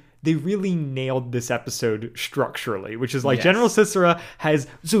really nailed this episode structurally, which is like General Sisera has.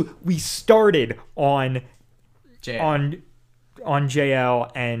 So we started on JL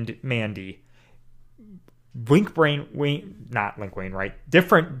and Mandy. Brink Wainwright.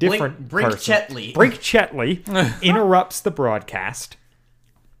 Different Brink person. Chetley. Brink Chetley interrupts the broadcast.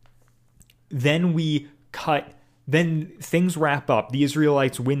 Then we cut. Then things wrap up. The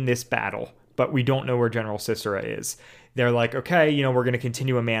Israelites win this battle, but we don't know where General Sisera is. They're like, okay, we're going to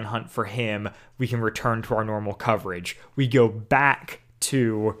continue a manhunt for him. We can return to our normal coverage. We go back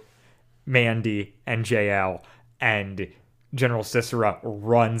to Mandy and JL, and General Sisera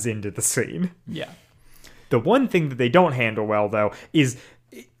runs into the scene. Yeah. The one thing that they don't handle well, though, is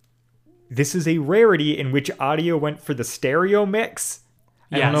this is a rarity in which audio went for the stereo mix.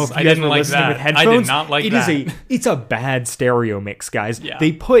 I don't know if you guys were listening with headphones. I did not like that. It's a bad stereo mix, guys. Yeah.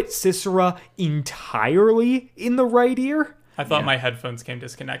 They put Sisera entirely in the right ear. I thought my headphones came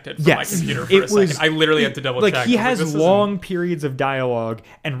disconnected from my computer for it a second. was- I literally had to double check. He I was has like, long periods of dialogue,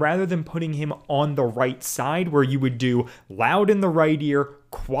 and rather than putting him on the right side where you would do loud in the right ear,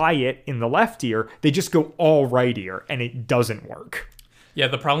 quiet in the left ear, they just go all right ear, and it doesn't work. Yeah,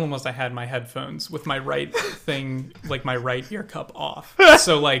 the problem was I had my headphones with my right thing, like my right ear cup off.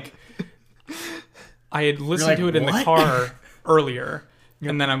 So like, I had listened to it in the car earlier,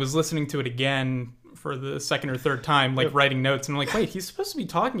 and then I was listening to it again for the second or third time, like writing notes, and I'm like, wait, he's supposed to be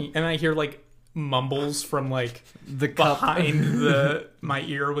talking, and I hear like mumbles from like The cup. behind my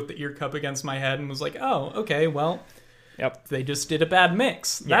ear with the ear cup against my head, and was like, oh, okay, well, they just did a bad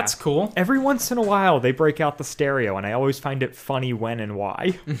mix. That's cool. Every once in a while, they break out the stereo, and I always find it funny when and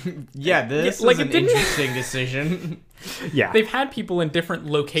why. Yeah, this like, is an it didn't- interesting decision. Yeah. They've had people in different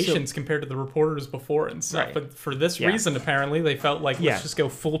locations compared to the reporters before and stuff, Right. but for this reason, apparently, they felt like, let's just go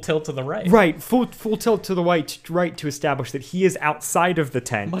full tilt to the right. Right, full tilt to the right to establish that he is outside of the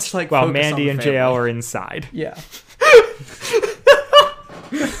tent, Much like while Focus on Mandy the and Family. JL are inside. Yeah.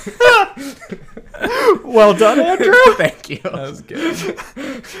 Well done, Andrew. Thank you. That was good.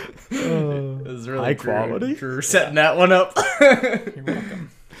 It was really High quality. Drew setting that one up. You're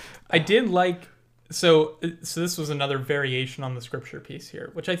welcome. I did like... So this was another variation on the scripture piece here,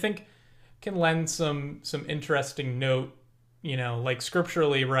 which I think can lend some interesting note, like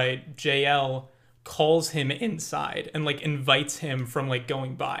scripturally, right? JL calls him inside and like invites him from like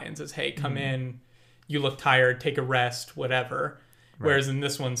going by and says, hey, come in, you look tired, take a rest, whatever. Right. Whereas in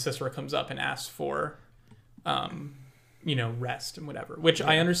this one, Sisera comes up and asks for, rest and whatever, which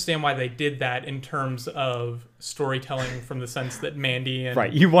I understand why they did that in terms of storytelling from the sense that Mandy and...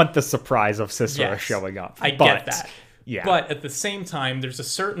 Right, you want the surprise of Sisera showing up. I get that. Yeah. But at the same time, there's a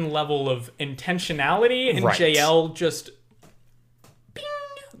certain level of intentionality in Right. JL just... Bing,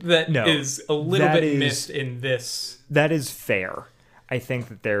 that is a little bit missed in this. That is fair. I think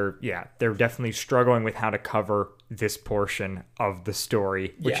that they're definitely struggling with how to cover this portion of the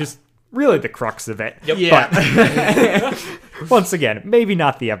story, which is really the crux of it. Yep. Yeah. But once again, maybe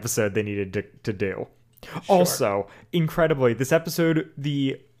not the episode they needed to do. Sure. Also, incredibly, this episode,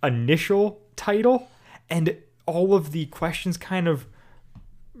 the initial title and all of the questions kind of,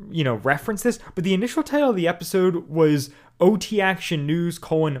 reference this, but the initial title of the episode was OT Action News: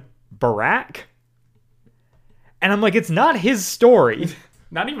 Barak. And I'm like, it's not his story.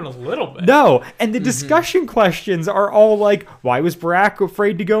 Not even a little bit. No, and the discussion questions are all like, why was Barak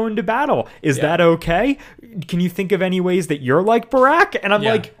afraid to go into battle? Is that okay? Can you think of any ways that you're like Barak? And I'm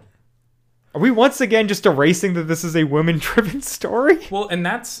like, are we once again just erasing that this is a women-driven story? Well, and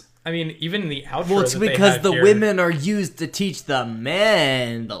that's, even in the outro. Well, it's that they because had the here, women are used to teach the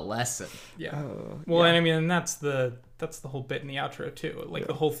men the lesson. Yeah. Well, and that's the whole bit in the outro too. Like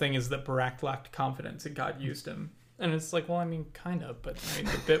the whole thing is that Barak lacked confidence and God used him. And it's like, well, kind of, but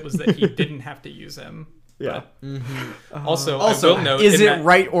the bit was that he didn't have to use him. Yeah. Also, I will note, is it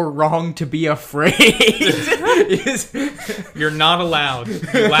right or wrong to be afraid? You're not allowed.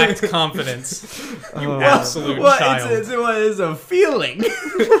 You lacked confidence. You absolute child. It's a feeling.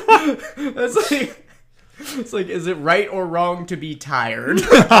 It's like, is it right or wrong to be tired?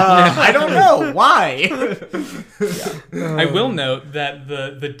 I don't know. Why? I will note that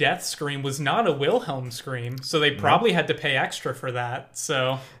the death scream was not a Wilhelm scream, so they probably had to pay extra for that.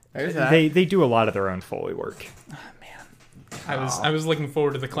 So they do a lot of their own Foley work. I was looking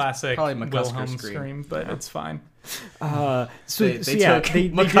forward to the classic Probably McCusker Wilhelm scream. scream, but it's fine. They took they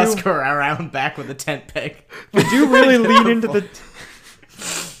McCusker around back with a tent peg. do really lean into the.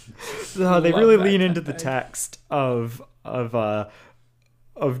 They Love really that lean tent into the peg. text of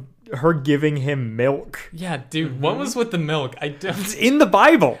her giving him milk. Yeah, dude, what was with the milk? It's in the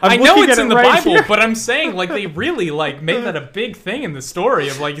Bible. I know looking it's at in it the right Bible, here. but I'm saying like they really like made that a big thing in the story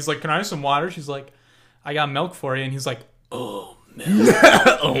of like he's like, "Can I have some water?" She's like, "I got milk for you," and he's like, "Oh,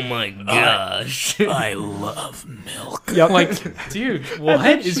 Oh my gosh. I love milk." Yep. Like, dude, what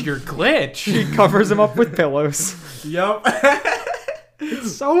is your glitch? She covers him up with pillows. Yup.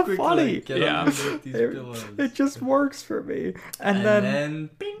 It's so funny. Yeah. It just works for me. And then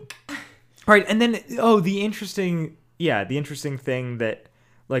bink. right, and then the interesting thing that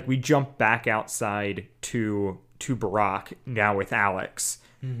like we jump back outside to Barack now with Alex.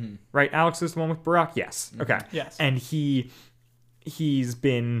 Mm-hmm. Right? Alex is the one with Barack? Yes. Okay. Yes. And he's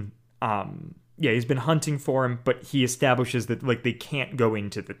been he's been hunting for him, but he establishes that like they can't go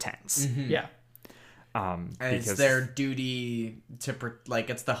into the tents. Yeah. And it's their duty to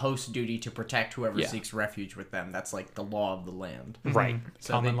it's the host's duty to protect whoever Yeah. seeks refuge with them. That's like the law of the land. Right.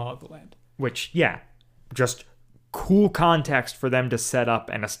 So Common they- law of the land. Which, just cool context for them to set up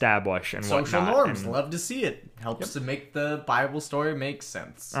and establish and Social whatnot. norms. And, Love to see it. Helps to make the Bible story make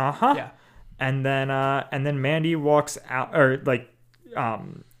sense. uh-huh. Yeah. And then Mandy walks out, or like,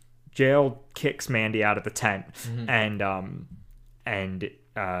 Jael kicks Mandy out of the tent, and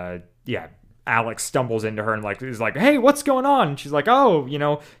Alex stumbles into her and like is like, "Hey, what's going on?" And she's like, "Oh,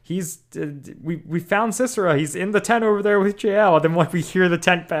 he's we found Sisera. He's in the tent over there with Jael." And then like we hear the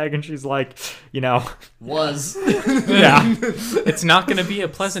tent peg, and she's like, Was. yeah, It's not going to be a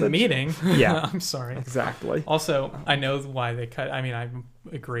pleasant meeting. Yeah. I'm sorry. exactly. Also, I know why they cut. I mean, I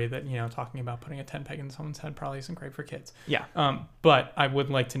agree that talking about putting a tent peg in someone's head probably isn't great for kids. Yeah. But I would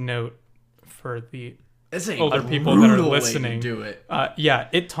like to note for the It's a older people that are brutal way to listening. do it.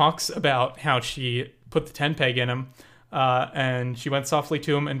 It talks about how she put the tent peg in him, and she went softly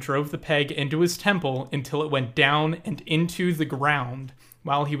to him and drove the peg into his temple until it went down and into the ground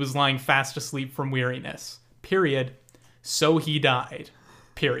while he was lying fast asleep from weariness. Period. So he died.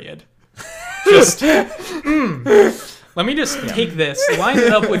 Period. Just let me just take this, line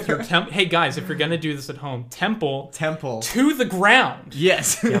it up with your Hey guys, if you're gonna do this at home, temple to the ground,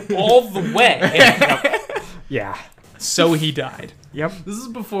 Yes. all the way. Yeah. So he died. Yep. This is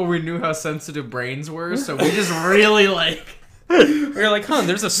before we knew how sensitive brains were, so we just really We were like,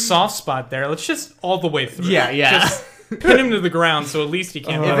 there's a soft spot there. Let's just all the way through. Yeah. Just pin him to the ground so at least he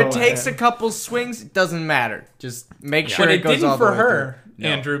can't. If run it away. takes a couple swings, it doesn't matter. Just make sure But it it goes didn't all the for way her, through. No.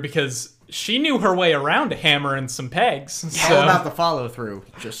 Andrew, because she knew her way around a hammer and some pegs. It's So. all about the follow through.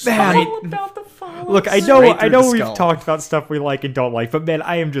 Just Man. straight. All about the follow. Look, I Straight through know the we've skull. talked about stuff we like and don't like, but man,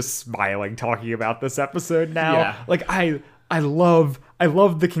 I am just smiling talking about this episode now. Yeah. Like I love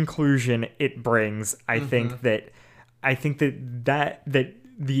the conclusion it brings. I think that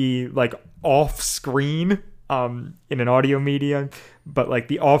the like off screen in an audio medium, but like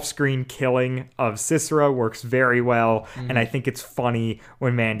the off-screen killing of Sisera works very well, and I think it's funny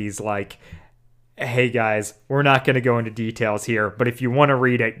when Mandy's like, "Hey guys, we're not going to go into details here, but if you want to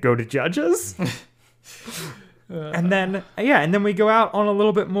read it, go to Judges." And then we go out on a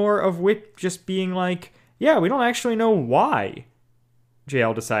little bit more of Wit just being like, "Yeah, we don't actually know why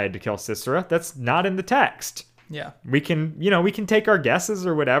Jael decided to kill Sisera. That's not in the text. Yeah. We can take our guesses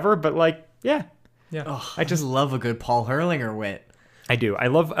or whatever, but like, yeah." Yeah. Oh, I just love a good Paul Hurlinger wit. I do. I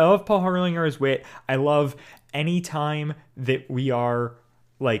love Paul Hurlinger's wit. I love any time that we are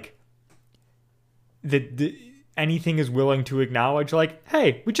like that anything is willing to acknowledge like,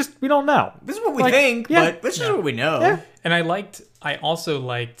 hey, we don't know. This is what we Like, think, yeah. but this is what we know. Yeah. And I liked Wit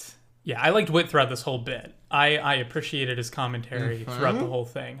throughout this whole bit. I appreciated his commentary throughout the whole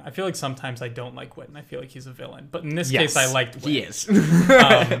thing. I feel like sometimes I don't like Wit, and I feel like he's a villain. But in this Yes, case, I liked Wit. He is.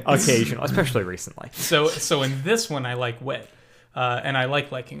 Occasionally, especially recently. So in this one, I like Wit, and I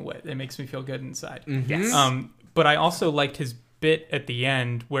like liking Wit. It makes me feel good inside. Yes. But I also liked his bit at the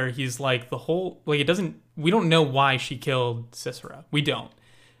end where he's like we don't know why she killed Sisera. We don't.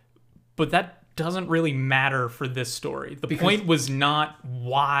 But that doesn't really matter for this story. The point was not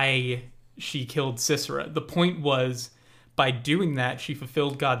why she killed Sisera. The point was by doing that, she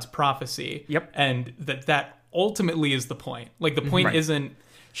fulfilled God's prophecy. Yep. And that ultimately is the point. Like the point Right. isn't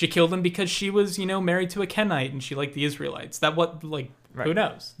she killed him because she was, married to a Kenite and she liked the Israelites. Who Right.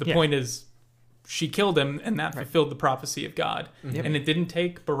 knows? The Yeah. point is she killed him and that fulfilled the prophecy of God. And it didn't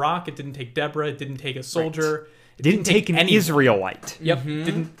take Barak, it didn't take Deborah, it didn't take a soldier. It didn't take an anyone. Israelite. Yep.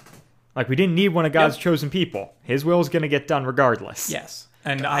 Didn't Like we didn't need one of God's chosen people. His will is going to get done regardless. Yes.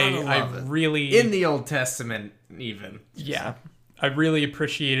 And Gotta I love it. really In the Old Testament, even. yeah, I really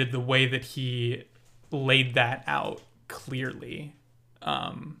appreciated the way that he laid that out clearly,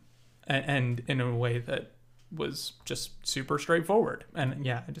 and in a way that was just super straightforward. And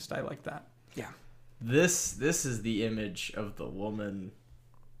yeah, I like that. Yeah. This is the image of the woman.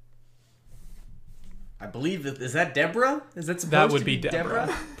 I believe is that Deborah? Is that supposed That would to be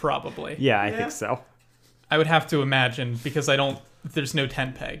Deborah, probably. Yeah, I Yeah. think so. I would have to imagine because there's no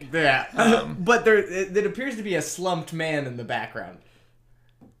tent peg. Yeah. But it appears to be a slumped man in the background.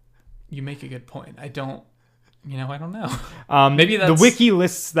 You make a good point. I don't know. The Maybe that's- wiki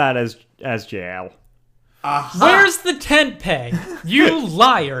lists that as JL. Where's the tent peg? You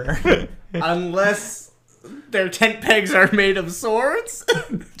liar. Unless their tent pegs are made of swords.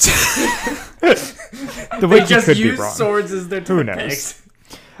 The They wiki just could be use wrong. swords as their tent Who knows? pegs.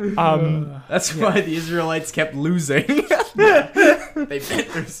 Um, Why the Israelites kept losing. They bent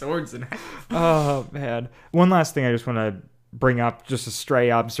their swords in half. Oh man! One last thing I just want to bring up, just a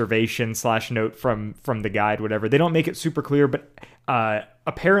stray observation / note from the guide. Whatever, they don't make it super clear, but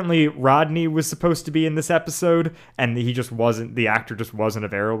apparently Rodney was supposed to be in this episode, and he just wasn't. The actor just wasn't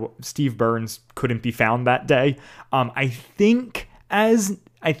available. Steve Burns couldn't be found that day.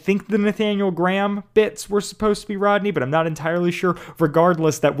 I think the Nathaniel Graham bits were supposed to be Rodney, but I'm not entirely sure.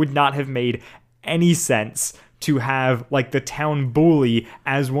 Regardless, that would not have made any sense to have like the town bully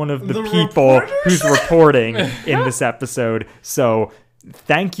as one of the people reporters? who's reporting in this episode. So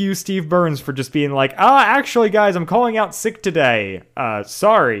thank you, Steve Burns, for just being like, actually, guys, I'm calling out sick today.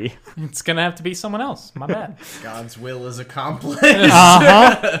 Sorry. It's gonna have to be someone else. My bad. God's will is accomplished.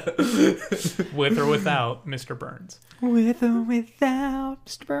 With or without Mr. Burns. With or without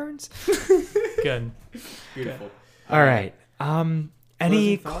Mr. Burns. Good. Beautiful. All right.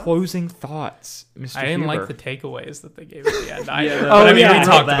 Any thoughts? closing thoughts, Mr. I didn't like Huber? the takeaways that they gave at the end. But Oh, I mean, yeah. we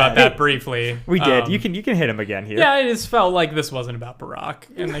talked Bad. about that briefly. We did. Um, You can hit him again here. Yeah, I just felt like this wasn't about Barack,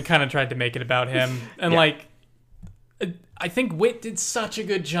 and they kind of tried to make it about him. And I think Whit did such a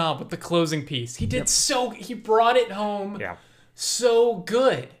good job with the closing piece. He did he brought it home Yeah. so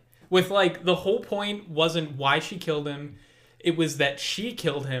good. With like the whole point wasn't why she killed him, it was that she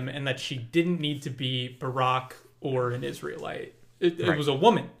killed him and that she didn't need to be Barack or an Israelite. It was a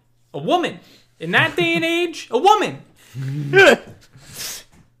woman. A woman. In that day and age, a woman.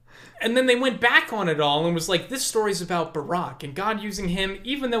 And then they went back on it all and was like, this story's about Barack and God using him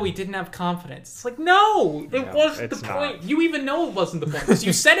even though he didn't have confidence. It's like, no, it wasn't the it's not. point. You even know it wasn't the point because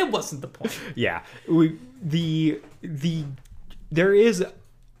you said it wasn't the point. Yeah. There is,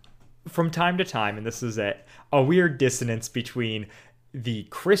 from time to time, and this is a weird dissonance between the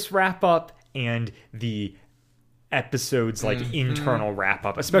Chris wrap up and the episode's like internal wrap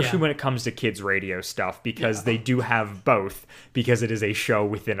up, especially Yeah. when it comes to kids radio stuff, because they do have both, because it is a show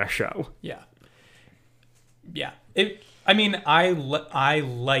within a show. Yeah. Yeah. I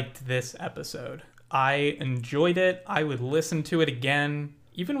liked this episode. I enjoyed it. I would listen to it again,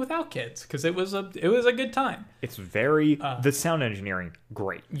 even without kids, because it was a good time. It's very the sound engineering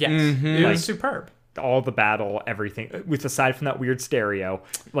great. Yes. It Like- was superb. All the battle, everything, with aside from that weird stereo,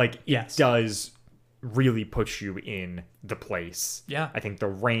 like Yes. it does really put you in the place. Yeah. I think the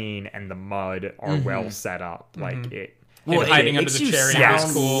rain and the mud are well set up. Like it. And hiding under makes the you cherry sound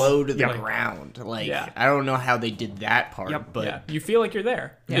was cool. low to the Yeah. ground. Like Yeah. I don't know how they did that part, but Yeah, you feel like you're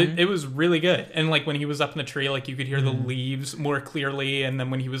there. It was really good. And like when he was up in the tree, like you could hear the leaves more clearly. And then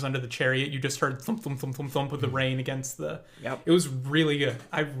when he was under the chariot, you just heard thump, thump, thump, thump, thump with the rain against the... Yep. It was really good.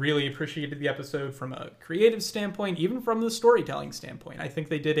 I really appreciated the episode from a creative standpoint, even from the storytelling standpoint. I think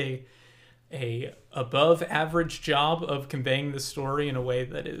they did a above average job of conveying the story in a way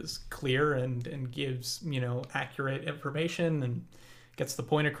that is clear and gives, accurate information and gets the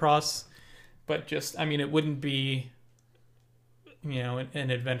point across. But just, it wouldn't be, an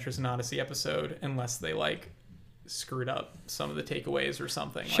Adventures in Odyssey episode unless they screwed up some of the takeaways or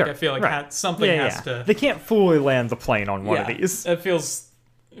something. Sure, I feel like right. something has to... They can't fully land the plane on one of these. It feels...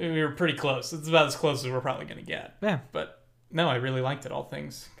 We were pretty close. It's about as close as we're probably going to get. Yeah. But no, I really liked it, all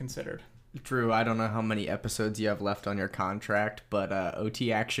things considered. Drew, I don't know how many episodes you have left on your contract, but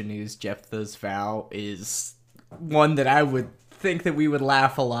OT Action News Jephthah's Vow is one that I would think that we would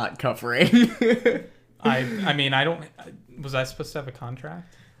laugh a lot covering. I don't... Was I supposed to have a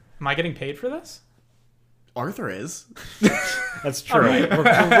contract? Am I getting paid for this? Arthur is. That's true.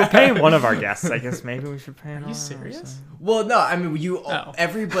 We're paying one of our guests. I guess maybe we should pay. Are you serious? Well, no, I mean, Oh.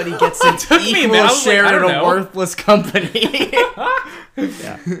 everybody gets an me a minute. equal I was like, share I in don't a know. worthless company.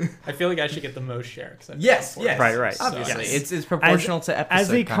 Yeah. I feel like I should get the most share. 'Cause I've yes, done it yes. Right, right. Obviously. So- It's proportional to episode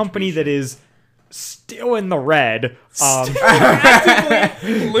As a company that is still in the red.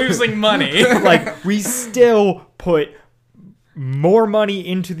 Actively losing money. Like, we still put more money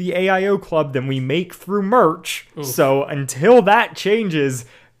into the AIO club than we make through merch. Oof. So until that changes,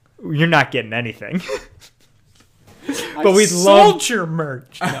 you're not getting anything. But we'd Sold your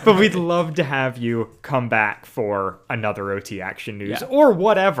merch. No. But we'd love to have you come back for another OT Action News Yeah. or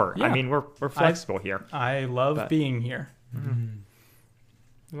whatever. Yeah. I mean, we're flexible here. I love being here.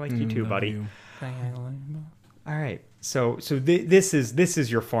 I like you too, buddy. you. All right. So this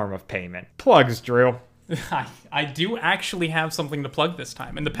is your form of payment. Plugs, Drew. I do actually have something to plug this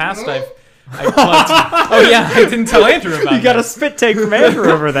time. In the past, I've plugged. Oh yeah, I didn't tell Andrew about. You got a this. spit take from Andrew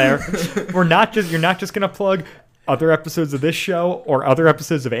over there. You're not just gonna plug other episodes of this show or other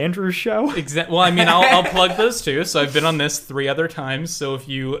episodes of Andrew's show. Well, I mean, I'll plug those too. So I've been on this 3 other times. So if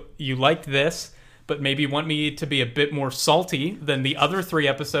you liked this, but maybe want me to be a bit more salty, then the other 3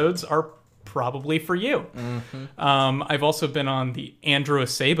 episodes are probably for you. Mm-hmm. I've also been on the Andrew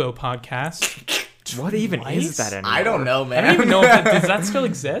Acebo podcast. What even Twice? is that anymore? I don't know, man. I don't even know if does that still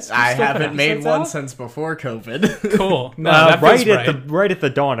exist? You I still put haven't made episodes one out? since before COVID. Cool. No, that right feels at the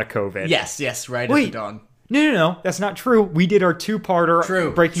dawn of COVID. yes, right at Wait. the dawn. No, that's not true. We did our 2-parter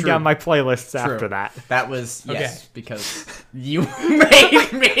True, breaking true. down my playlists True. after that. That was, yes, Okay. because you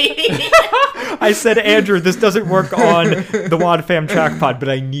made me. I said, Andrew, this doesn't work on the Wad Fam Track Pod, but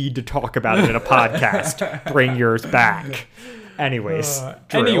I need to talk about it in a podcast. Bring yours back. Anyways,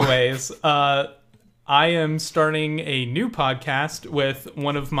 Drew. I am starting a new podcast with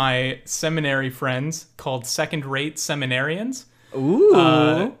one of my seminary friends called Second Rate Seminarians.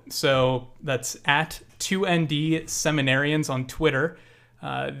 Ooh. So that's at 2ND Seminarians on Twitter.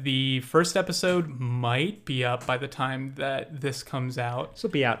 The first episode might be up by the time that this comes out. This will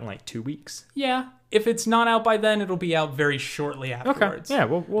be out in like 2 weeks. Yeah. If it's not out by then, it'll be out very shortly afterwards. Yeah,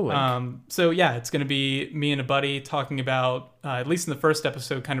 we'll link. So yeah, it's going to be me and a buddy talking about, at least in the first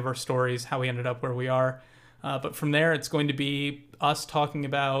episode, kind of our stories, how we ended up where we are. But from there, it's going to be us talking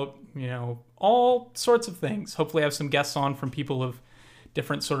about, all sorts of things. Hopefully I have some guests on from people of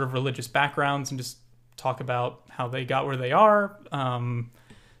different sort of religious backgrounds and just talk about how they got where they are.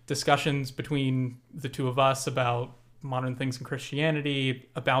 Discussions between the two of us about modern things in Christianity,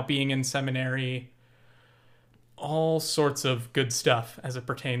 about being in seminary, all sorts of good stuff as it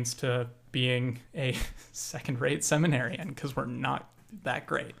pertains to being a second-rate seminarian, because we're not that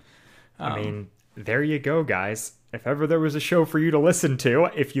great. I mean, there you go, guys. If ever there was a show for you to listen to,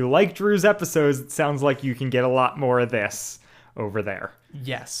 if you like Drew's episodes, it sounds like you can get a lot more of this over there.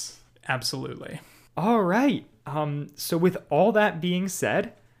 Yes, absolutely. All right. So with all that being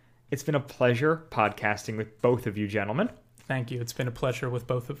said, it's been a pleasure podcasting with both of you gentlemen. Thank you. It's been a pleasure with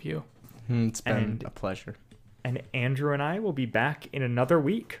both of you. It's been And- a pleasure. And Andrew and I will be back in another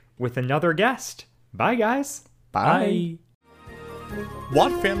week with another guest. Bye, guys. Bye.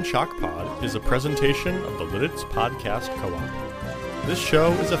 Wad Fam Chalk Pod is a presentation of the Lidditz Podcast Co-op. This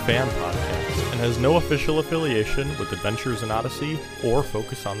show is a fan podcast and has no official affiliation with Adventures in Odyssey or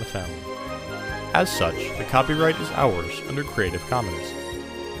Focus on the Family. As such, the copyright is ours under Creative Commons.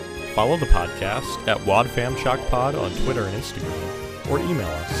 Follow the podcast at WadFamChalkPod on Twitter and Instagram, or email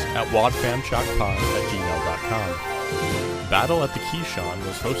us at wadfamchalkpod@gmail.com. Battle at the Keyshawn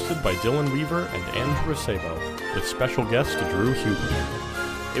was hosted by Dylan Weaver and Andrew Acebo, with special guest Drew Huber.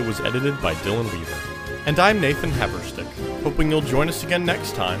 It was edited by Dylan Weaver. And I'm Nathan Haverstick, hoping you'll join us again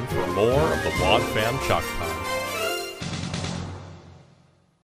next time for more of the Wad Fam Chalk Pod.